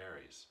St.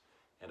 Mary's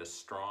and a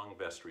strong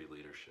vestry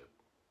leadership.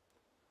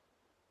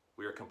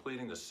 We are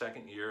completing the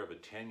second year of a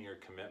 10-year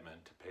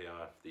commitment to pay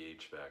off the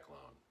HVAC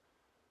loan.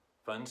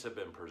 Funds have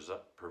been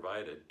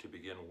provided to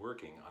begin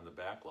working on the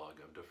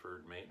backlog of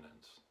deferred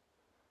maintenance.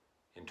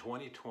 In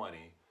 2020,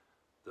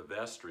 the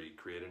vestry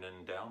created an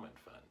endowment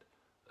fund,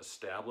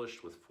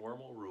 established with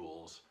formal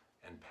rules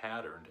and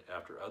patterned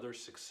after other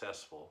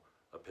successful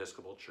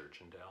Episcopal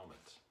church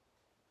endowments.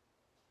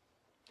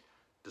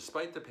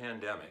 Despite the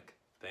pandemic,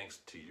 thanks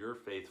to your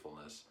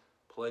faithfulness,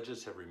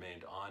 pledges have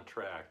remained on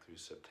track through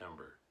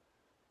September.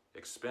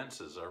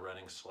 Expenses are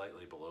running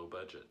slightly below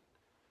budget.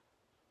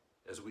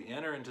 As we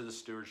enter into the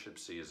stewardship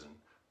season,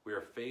 we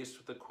are faced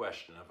with the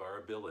question of our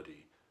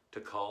ability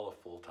to call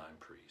a full-time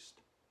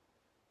priest.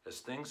 As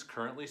things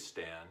currently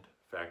stand,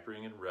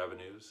 factoring in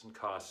revenues and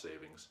cost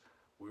savings,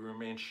 we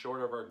remain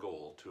short of our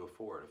goal to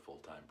afford a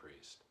full-time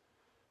priest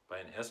by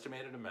an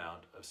estimated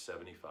amount of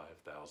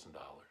 $75,000.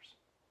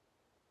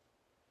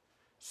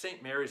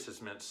 St. Mary's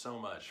has meant so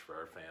much for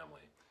our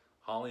family.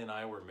 Holly and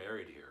I were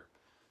married here.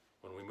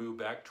 When we moved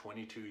back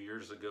 22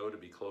 years ago to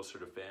be closer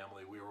to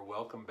family, we were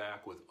welcomed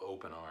back with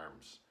open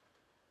arms.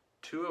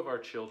 2 of our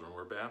children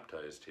were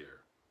baptized here.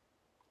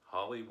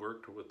 Holly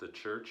worked with the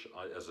church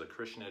as a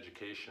Christian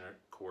education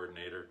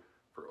coordinator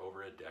for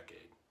over a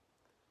decade.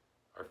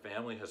 Our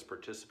family has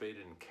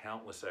participated in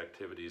countless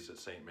activities at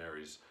St.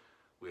 Mary's.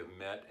 We have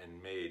met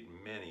and made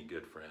many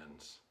good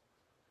friends.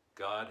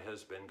 God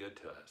has been good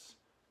to us,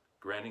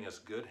 granting us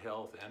good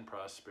health and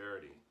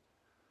prosperity.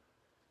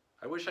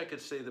 I wish I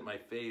could say that my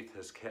faith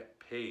has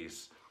kept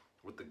pace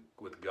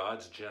with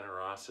God's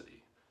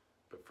generosity,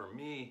 but for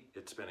me,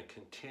 it's been a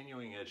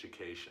continuing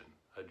education,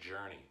 a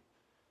journey.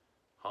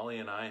 Holly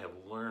and I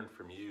have learned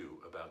from you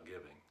about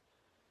giving.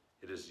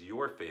 It is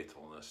your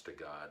faithfulness to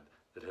God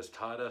that has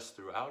taught us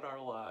throughout our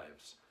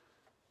lives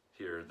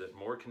here that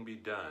more can be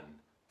done,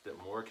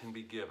 that more can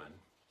be given,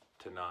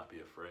 to not be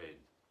afraid.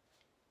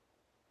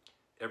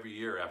 Every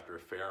year, after a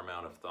fair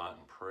amount of thought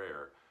and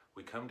prayer,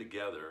 we come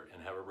together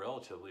and have a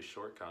relatively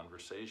short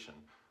conversation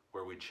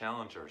where we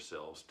challenge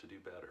ourselves to do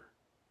better.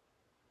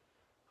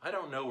 I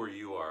don't know where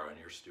you are on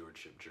your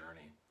stewardship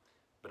journey,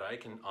 but I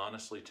can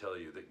honestly tell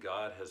you that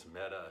God has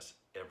met us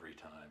every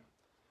time.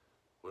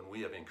 When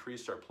we have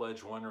increased our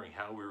pledge wondering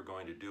how we were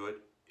going to do it,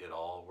 it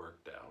all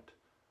worked out.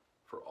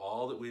 For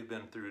all that we've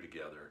been through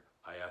together,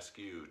 I ask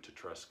you to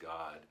trust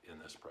God in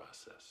this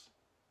process.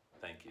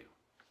 Thank you.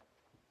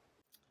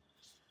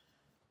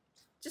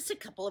 Just a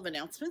couple of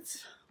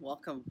announcements.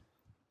 Welcome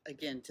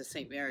again to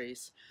St.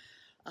 Mary's.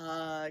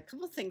 A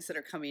couple of things that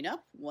are coming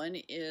up. One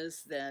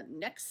is that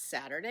next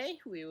Saturday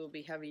we will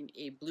be having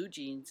a Blue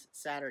Jeans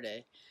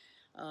Saturday.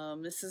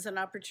 This is an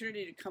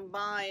opportunity to come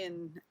by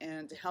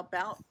and to help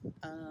out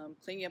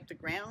cleaning up the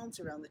grounds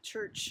around the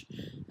church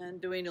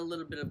and doing a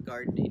little bit of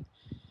gardening.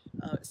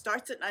 It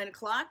starts at 9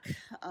 o'clock.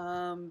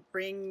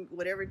 Bring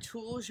whatever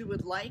tools you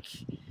would like.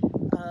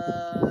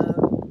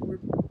 We're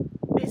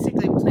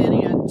basically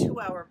planning on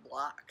 2-hour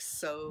blocks,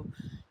 so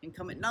you can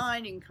come at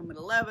 9, you can come at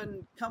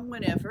 11, come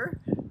whenever.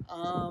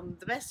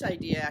 The best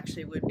idea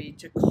actually would be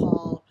to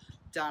call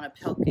Donna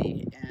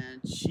Pelkey,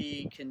 and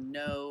she can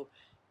know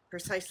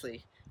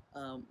precisely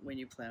when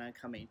you plan on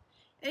coming.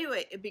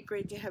 Anyway, it'd be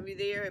great to have you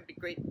there. It'd be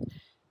great.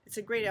 It's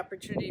a great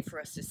opportunity for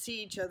us to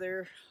see each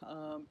other.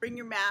 Bring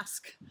your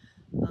mask,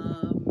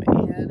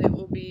 and it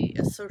will be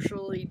a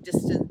socially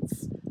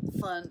distanced,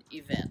 fun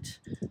event.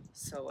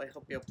 So I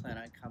hope you'll plan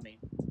on coming.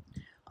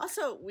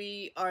 Also,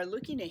 we are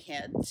looking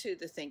ahead to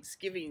the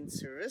Thanksgiving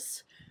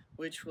service,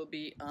 which will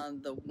be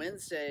on the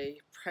Wednesday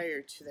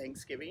prior to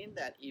Thanksgiving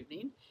that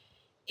evening.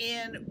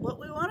 And what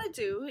we want to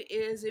do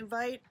is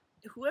invite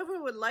whoever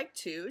would like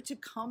to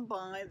come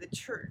by the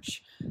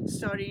church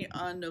starting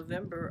on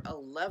November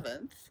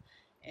 11th.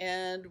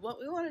 And what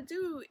we want to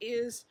do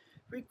is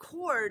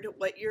record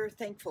what you're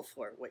thankful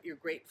for, what you're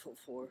grateful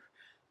for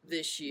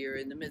this year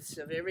in the midst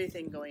of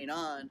everything going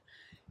on.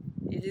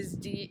 It is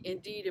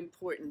indeed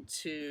important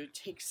to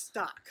take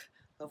stock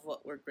of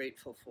what we're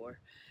grateful for.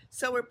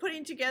 So we're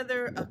putting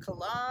together a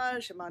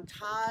collage, a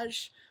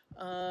montage.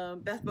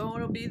 Beth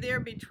Bowen will be there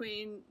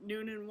between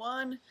noon and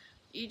 1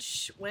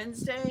 each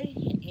Wednesday,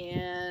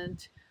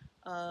 and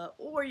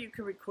or you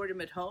can record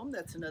them at home.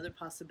 That's another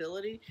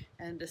possibility,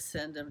 and to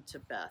send them to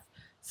Beth.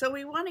 So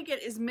we want to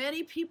get as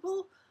many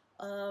people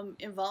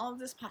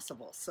involved as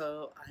possible.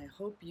 So I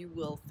hope you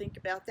will think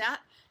about that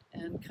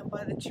and come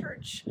by the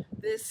church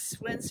this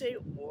Wednesday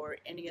or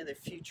any other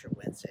future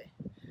Wednesday.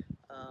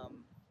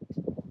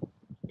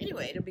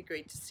 Anyway, it'll be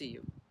great to see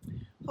you.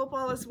 Hope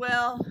all is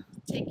well.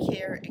 Take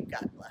care and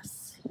God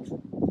bless.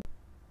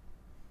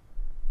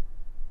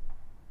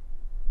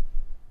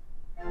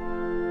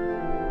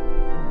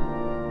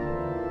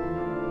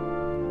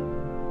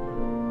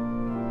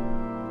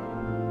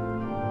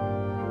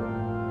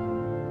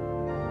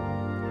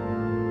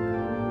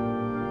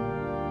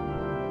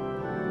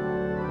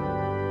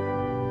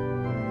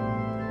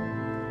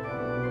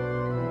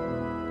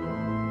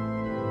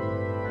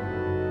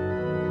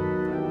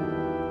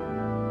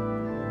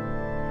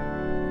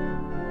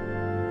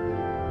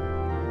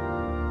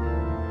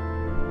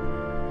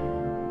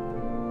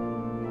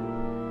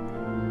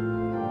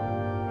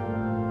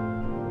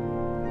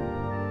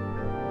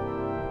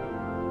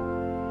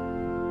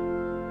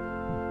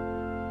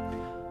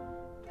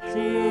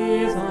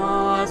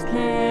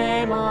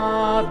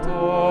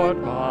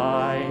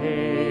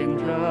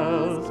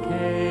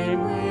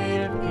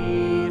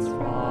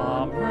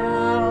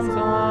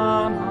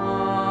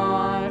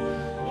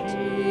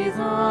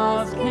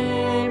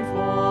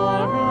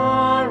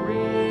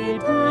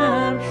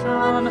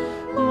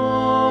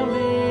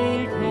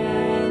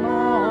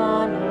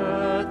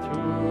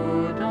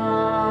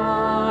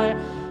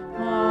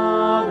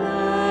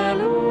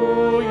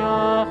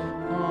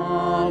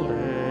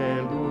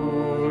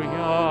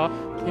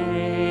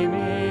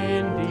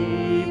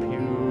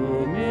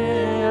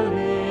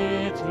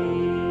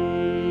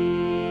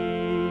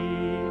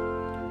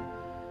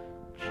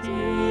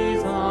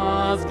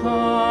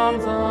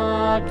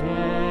 comes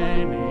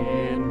again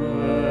in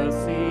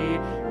mercy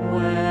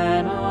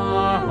when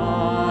our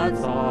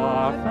hearts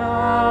are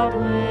filled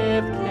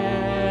with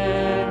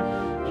care.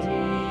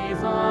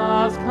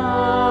 Jesus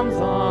comes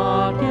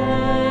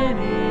again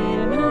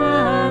in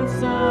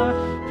answer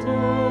to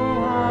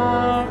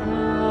our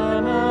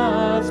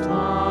earnest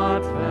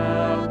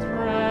heartfelt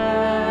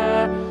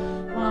prayer.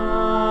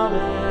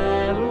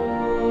 Alleluia,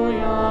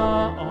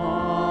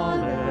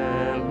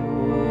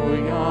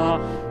 alleluia,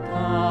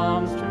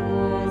 comes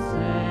to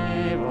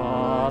save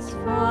us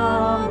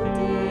from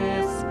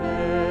despair.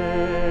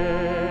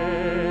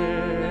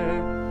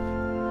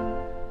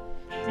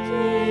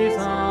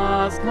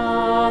 Jesus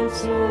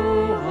comes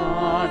to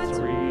hearts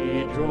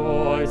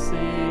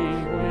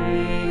rejoicing,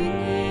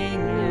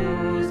 bringing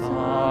news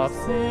of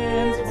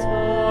sins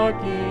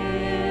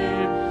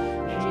forgive.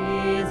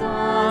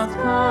 Jesus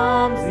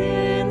comes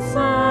in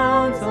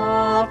sounds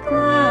of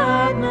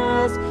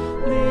gladness,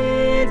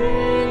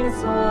 leading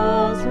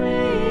souls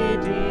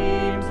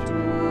redeemed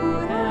to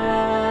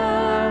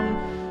heaven.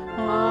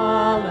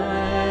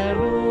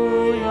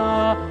 Alleluia,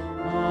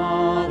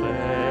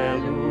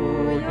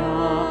 alleluia,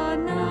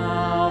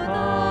 now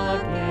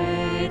the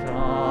gate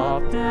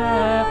of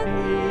death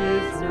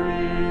is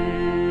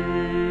ringed.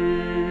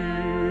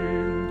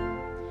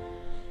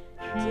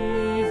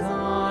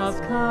 Jesus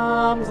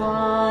comes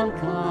on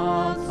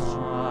clouds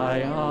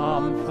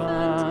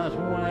triumphant,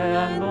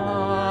 when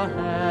the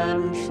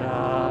heavens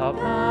shall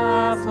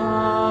pass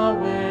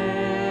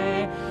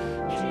away.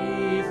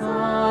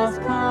 Jesus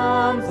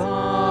comes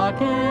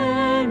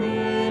again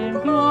in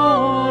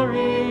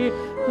glory,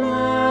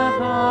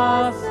 let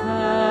us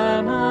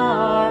then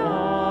our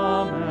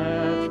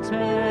homage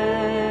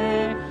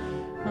pay.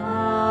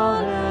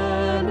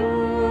 Alleluia,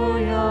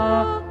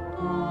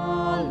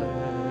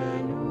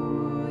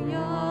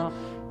 alleluia,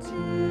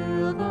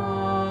 till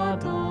the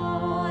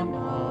dawn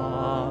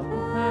of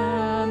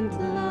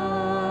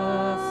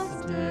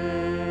endless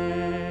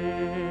day.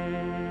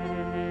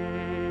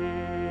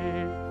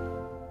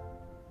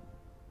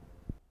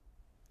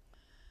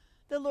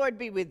 The Lord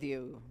be with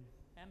you.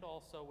 And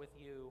also with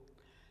you.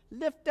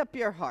 Lift up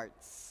your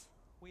hearts.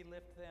 We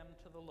lift them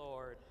to the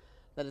Lord.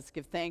 Let us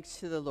give thanks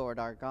to the Lord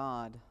our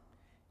God.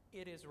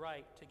 It is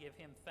right to give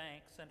him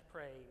thanks and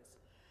praise.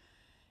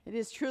 It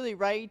is truly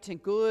right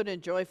and good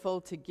and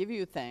joyful to give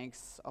you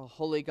thanks, O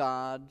holy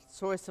God,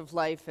 source of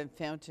life and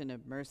fountain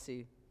of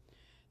mercy.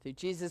 Through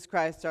Jesus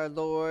Christ our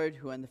Lord,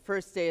 who on the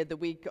first day of the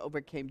week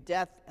overcame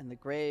death and the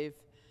grave,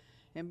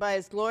 and by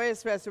his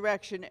glorious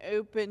resurrection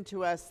opened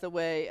to us the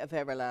way of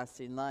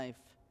everlasting life.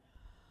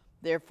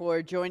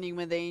 Therefore, joining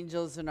with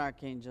angels and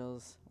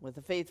archangels, with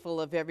the faithful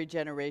of every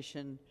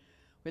generation,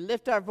 we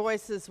lift our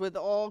voices with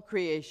all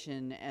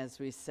creation as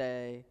we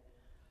say,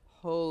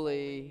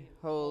 Holy,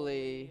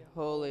 holy,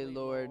 holy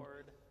Lord,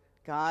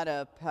 God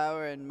of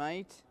power and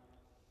might.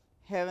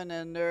 Heaven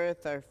and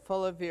earth are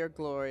full of your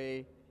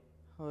glory.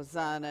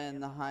 Hosanna in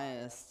the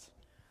highest.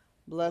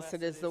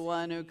 Blessed is the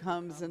one who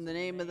comes in the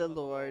name of the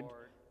Lord.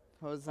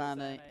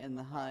 Hosanna in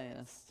the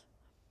highest.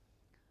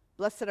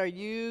 Blessed are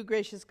you,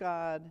 gracious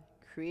God,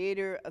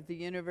 creator of the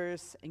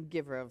universe and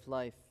giver of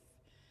life.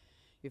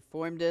 You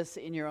formed us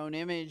in your own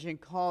image and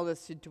called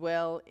us to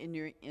dwell in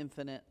your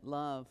infinite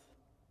love.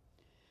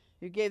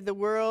 You gave the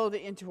world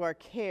into our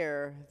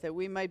care that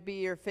we might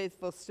be your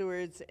faithful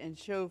stewards and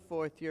show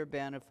forth your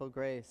bountiful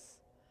grace.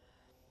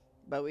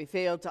 But we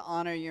failed to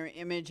honor your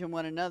image in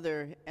one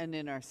another and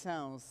in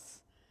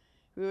ourselves.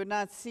 We would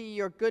not see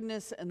your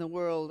goodness in the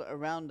world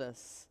around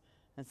us,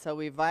 and so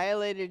we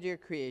violated your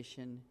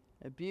creation,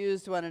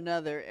 abused one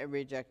another, and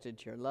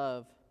rejected your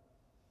love.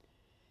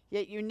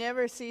 Yet you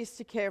never ceased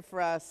to care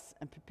for us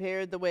and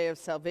prepared the way of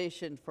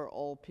salvation for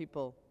all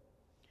people.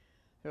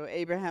 Through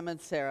Abraham and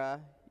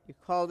Sarah, you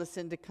called us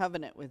into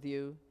covenant with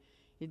you.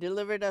 You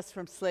delivered us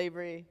from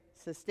slavery,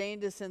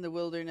 sustained us in the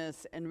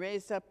wilderness, and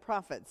raised up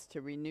prophets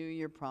to renew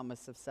your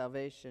promise of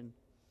salvation.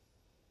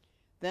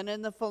 Then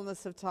in the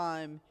fullness of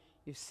time,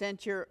 you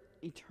sent your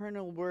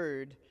eternal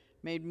word,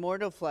 made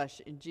mortal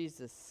flesh in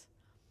Jesus.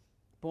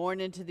 Born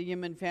into the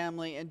human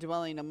family and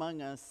dwelling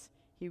among us,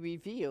 he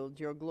revealed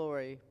your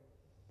glory.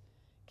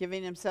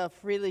 Giving himself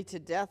freely to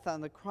death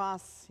on the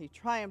cross, he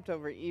triumphed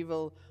over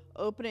evil,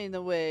 opening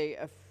the way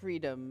of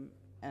freedom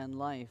and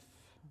life.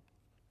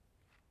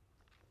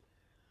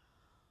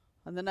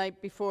 On the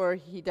night before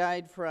he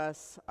died for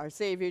us, our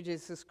Savior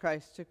Jesus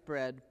Christ took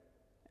bread,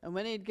 and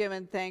when he had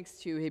given thanks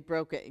to you, he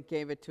broke it and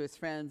gave it to his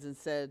friends and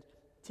said,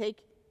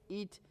 "Take,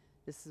 eat,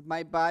 this is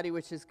my body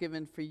which is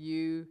given for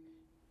you.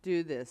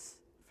 Do this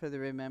for the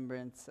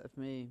remembrance of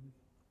me."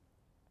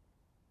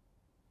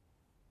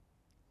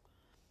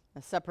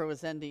 As supper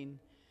was ending,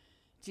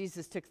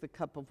 Jesus took the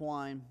cup of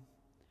wine.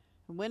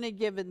 And when he had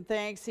given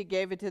thanks, he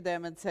gave it to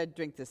them and said,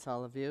 "Drink this,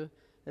 all of you.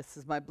 This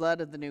is my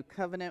blood of the new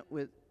covenant,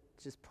 which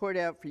is poured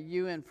out for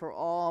you and for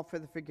all for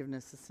the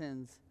forgiveness of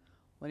sins.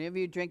 Whenever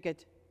you drink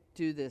it,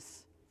 do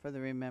this for the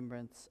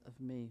remembrance of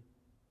me."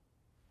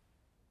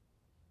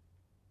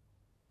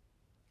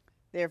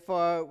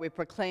 Therefore, we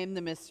proclaim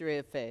the mystery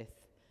of faith.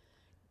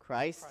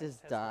 Christ has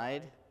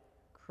died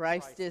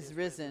Christ is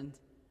risen.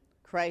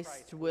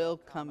 Christ will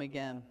come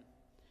again.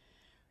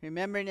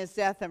 Remembering his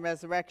death and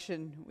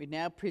resurrection, we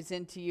now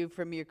present to you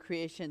from your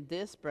creation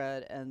this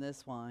bread and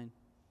this wine.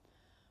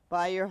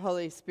 By your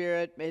Holy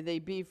Spirit, may they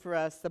be for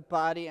us the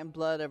body and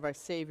blood of our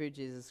Savior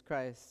Jesus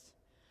Christ.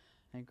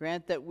 And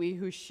grant that we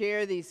who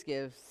share these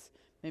gifts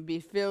may be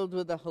filled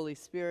with the Holy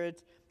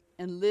Spirit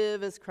and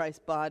live as Christ's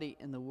body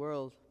in the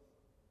world.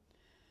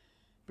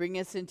 Bring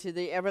us into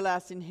the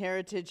everlasting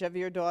heritage of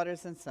your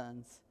daughters and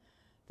sons,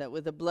 that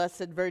with the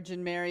Blessed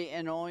Virgin Mary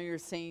and all your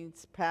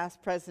saints,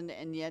 past, present,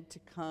 and yet to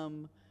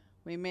come,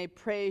 we may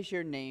praise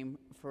your name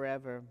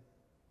forever.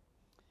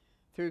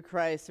 Through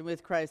Christ, and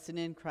with Christ, and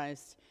in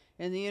Christ,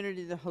 in the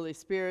unity of the Holy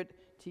Spirit,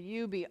 to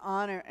you be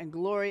honor and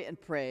glory and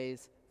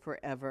praise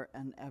forever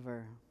and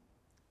ever.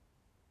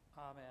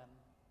 Amen.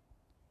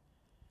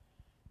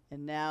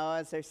 And now,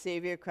 as our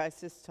Savior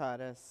Christ has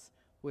taught us,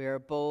 we are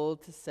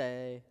bold to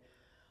say,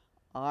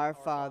 Our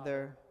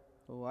Father,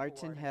 who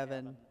art in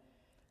heaven,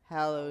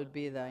 hallowed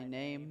be thy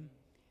name.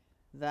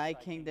 Thy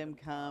kingdom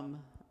come,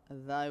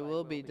 thy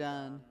will be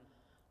done,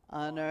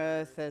 on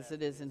earth as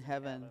it is in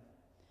heaven.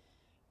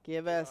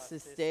 Give us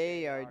this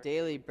day our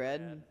daily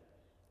bread,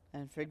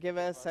 and forgive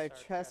us our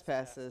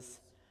trespasses,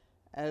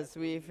 as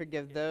we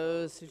forgive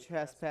those who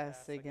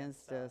trespass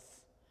against us.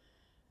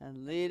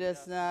 And lead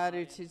us not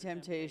into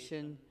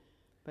temptation,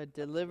 but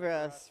deliver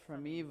us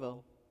from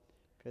evil.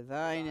 For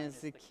thine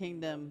is the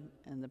kingdom,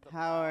 and the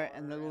power,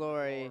 and the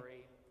glory,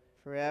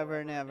 forever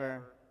and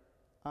ever.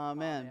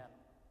 Amen.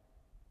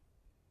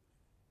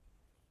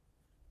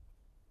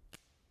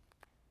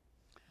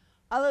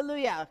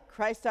 Alleluia!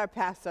 Christ our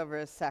Passover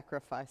is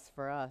sacrificed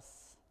for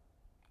us.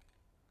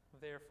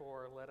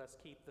 Therefore, let us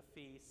keep the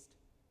feast.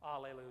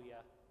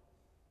 Alleluia.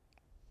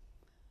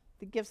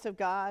 The gifts of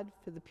God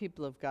for the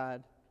people of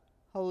God.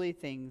 Holy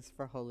things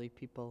for holy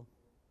people.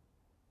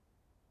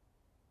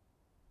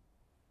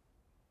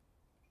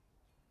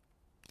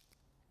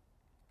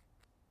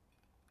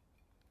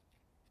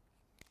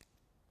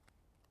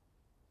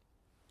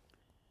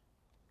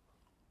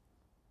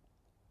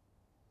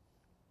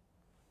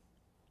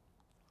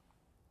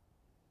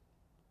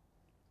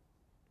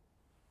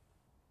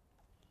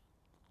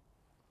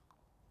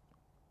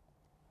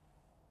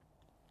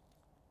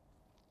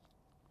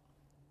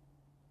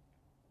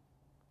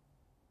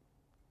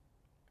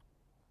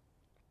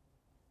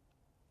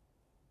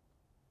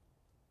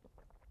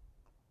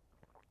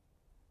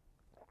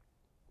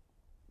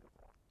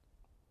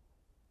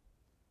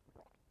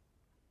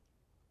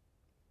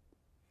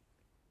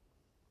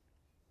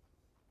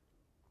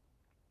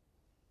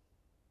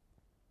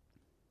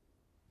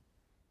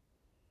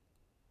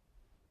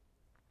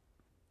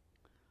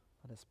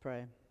 Let us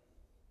pray.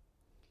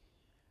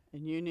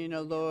 In union,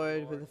 O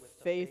Lord, with the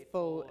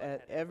faithful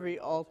at every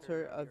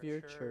altar of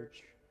your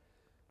church,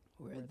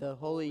 where the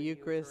Holy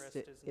Eucharist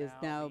is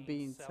now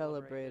being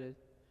celebrated,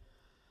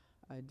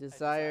 I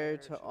desire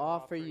to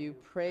offer you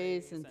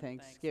praise and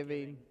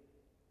thanksgiving.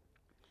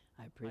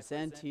 I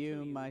present to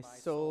you my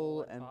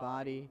soul and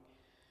body,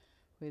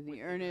 with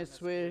the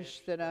earnest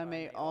wish that I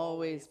may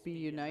always be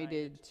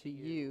united to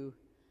you.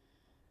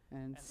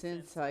 And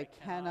since I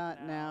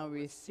cannot now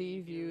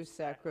receive you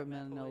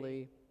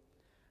sacramentally,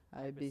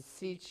 I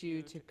beseech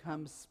you to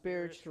come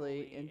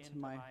spiritually into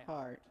my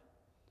heart.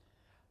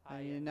 I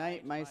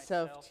unite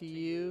myself to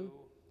you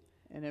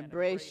and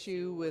embrace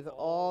you with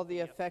all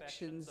the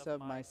affections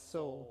of my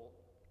soul.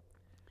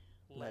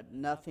 Let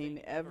nothing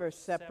ever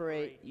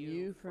separate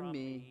you from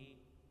me.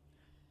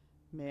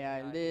 May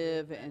I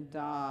live and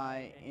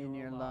die in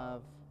your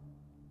love.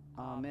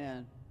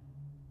 Amen.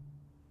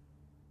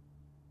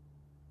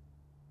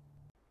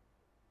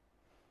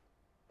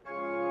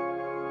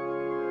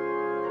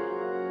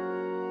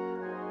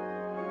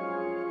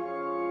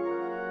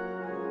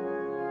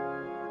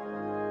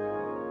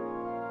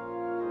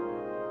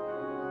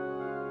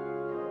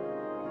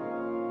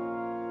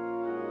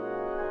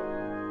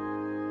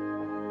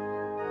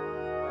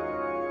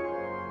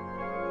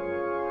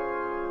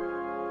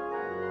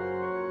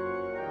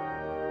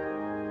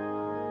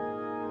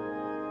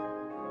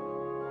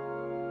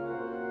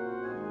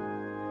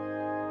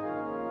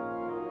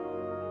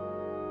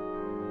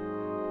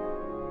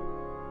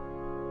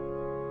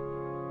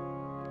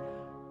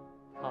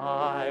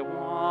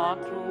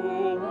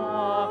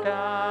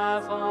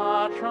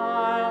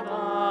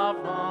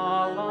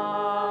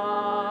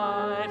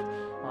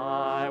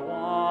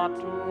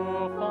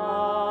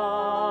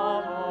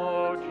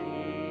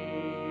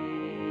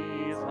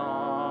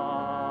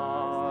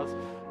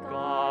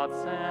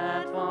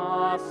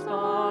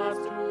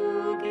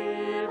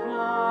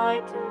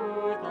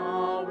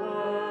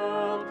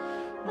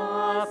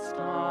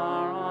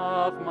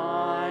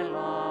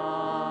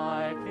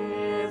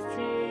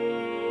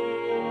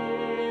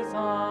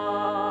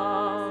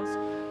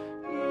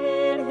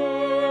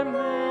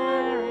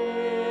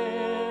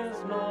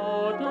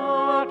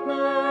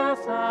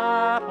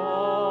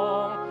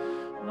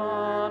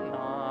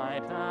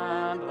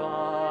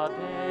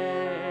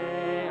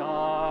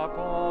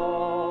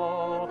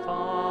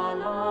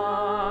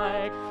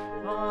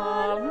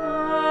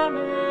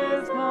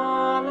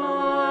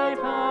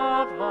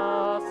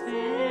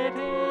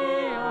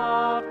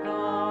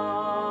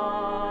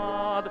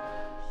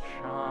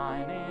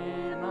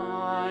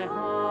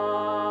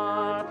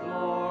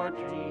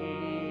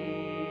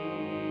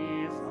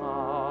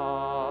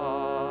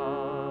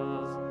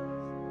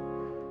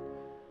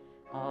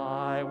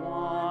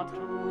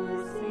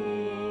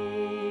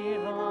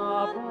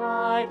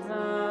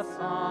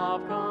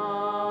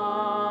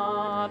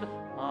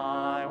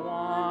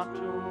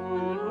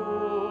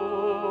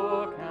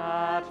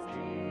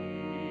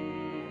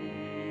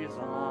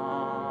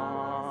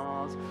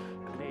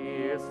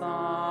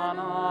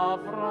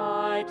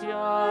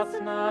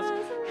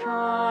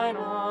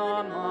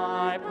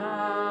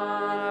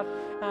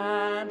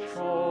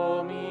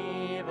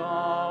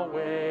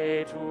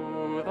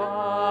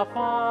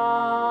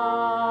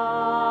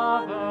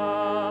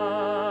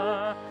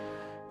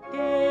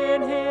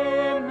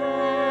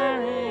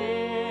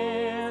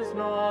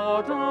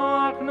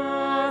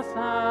 darkness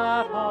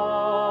at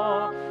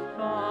all.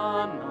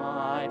 The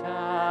night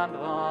and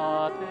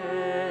the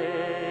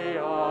day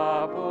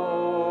are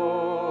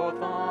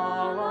both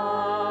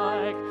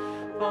alike.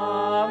 The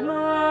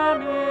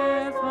Lamb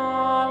is the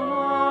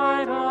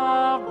light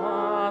of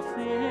the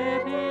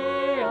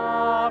city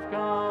of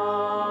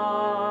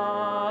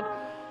God.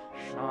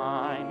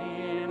 Shine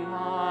in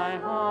my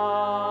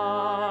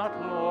heart,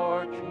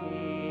 Lord Jesus.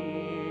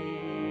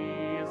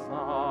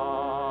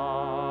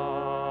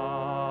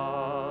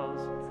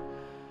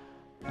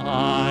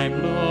 I'm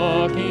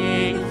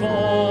looking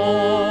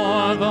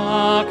for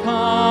the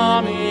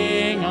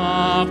coming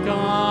of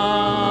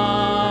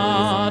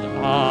God.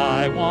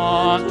 I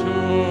want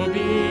to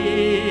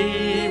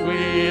be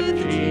with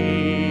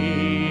Jesus.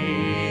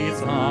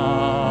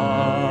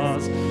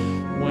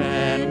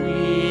 When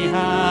we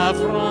have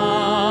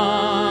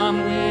run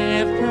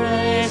with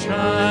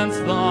patience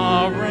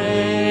the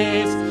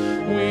race,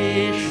 we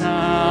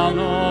shall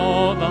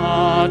know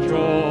the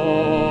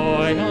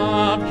joy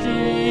of Jesus.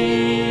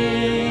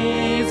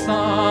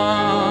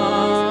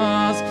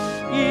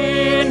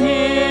 In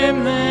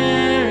him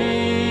there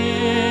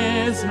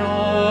is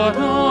no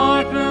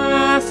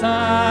darkness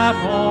at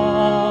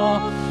all.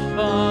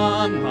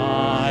 The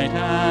night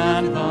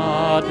and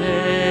the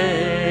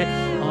day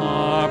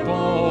are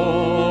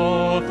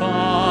both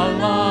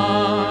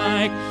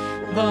alike.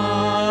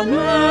 The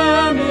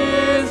Lamb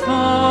is the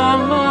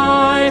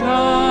light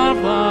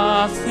of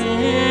the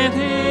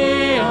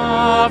city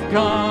of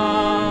God.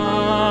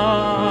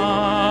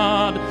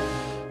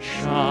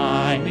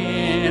 Shine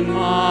in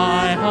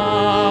my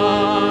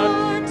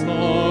heart,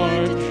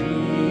 Lord Jesus.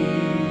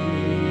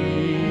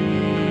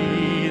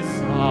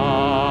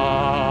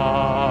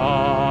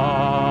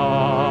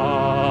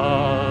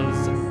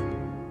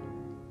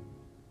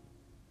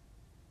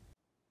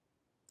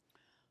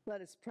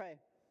 Let us pray.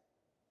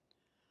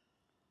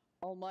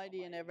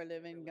 Almighty and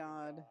ever-living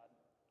God,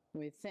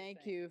 we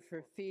thank you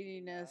for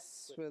feeding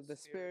us with the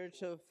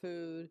spiritual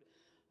food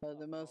of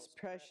the most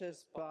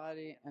precious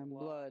body and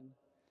blood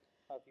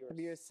of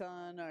your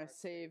Son, our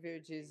Savior,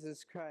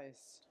 Jesus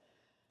Christ,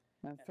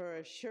 and for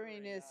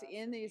assuring us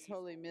in these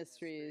holy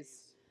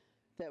mysteries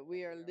that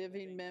we are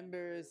living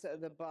members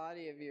of the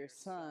body of your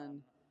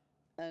Son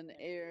and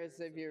heirs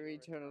of your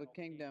eternal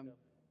kingdom.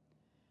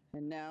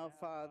 And now,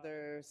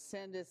 Father,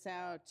 send us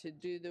out to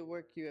do the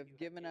work you have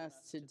given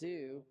us to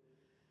do,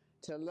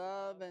 to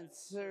love and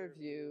serve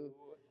you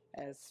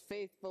as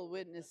faithful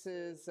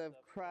witnesses of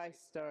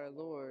Christ our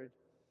Lord.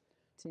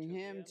 To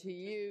him, to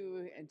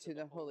you, and to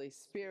the Holy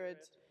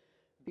Spirit,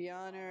 be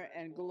honor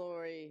and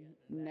glory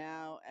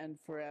now and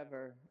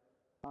forever.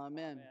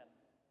 Amen.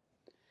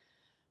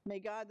 May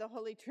God, the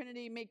Holy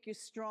Trinity, make you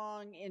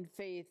strong in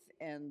faith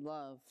and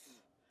love,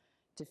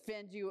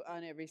 defend you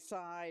on every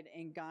side,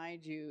 and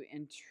guide you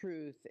in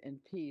truth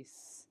and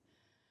peace.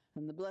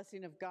 And the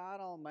blessing of God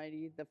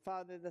Almighty, the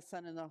Father, the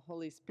Son, and the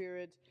Holy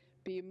Spirit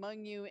be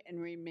among you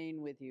and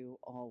remain with you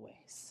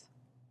always.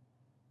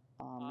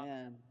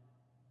 Amen.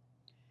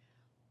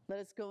 Let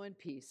us go in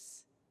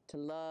peace to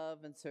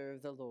love and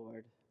serve the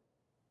Lord.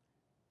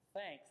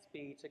 Thanks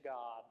be to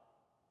God.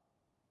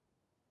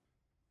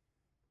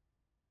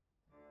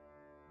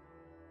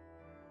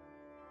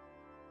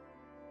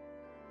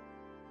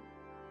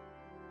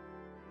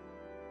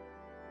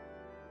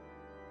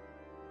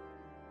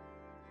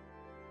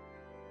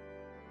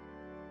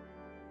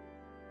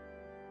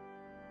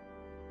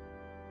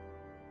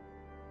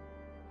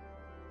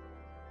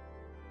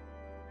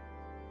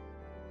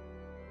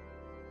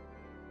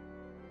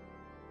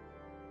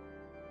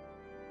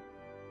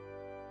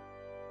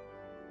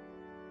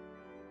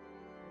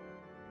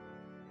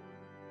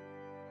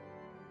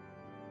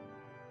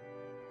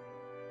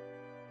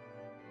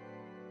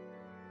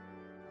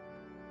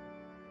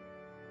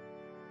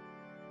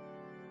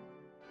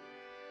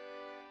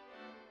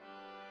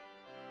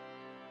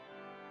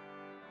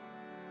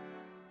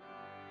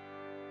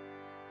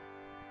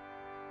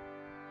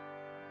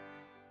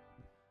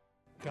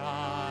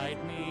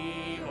 Guide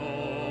me,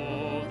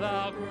 O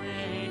thou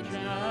great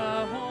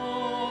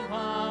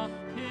Jehovah,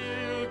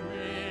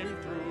 pilgrim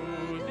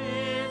through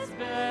this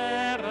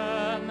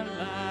barren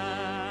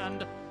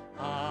land.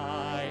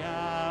 I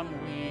am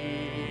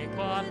weak,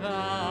 but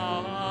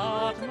thou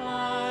art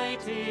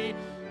mighty.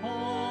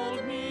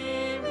 Hold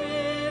me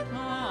with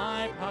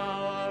thy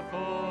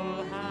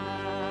powerful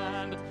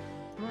hand.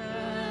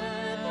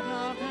 Bread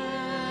of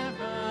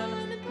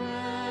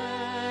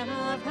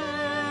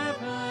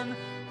heaven,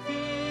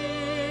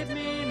 feed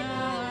me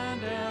now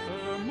and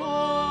evermore.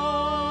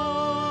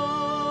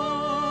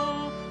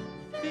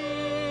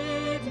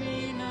 Feed me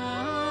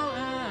now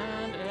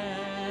and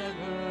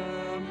evermore.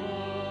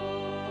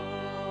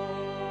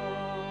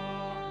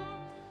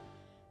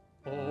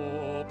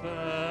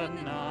 Open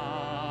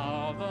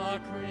now the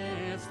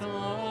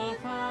crystal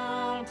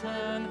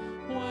fountain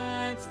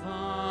whence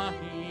the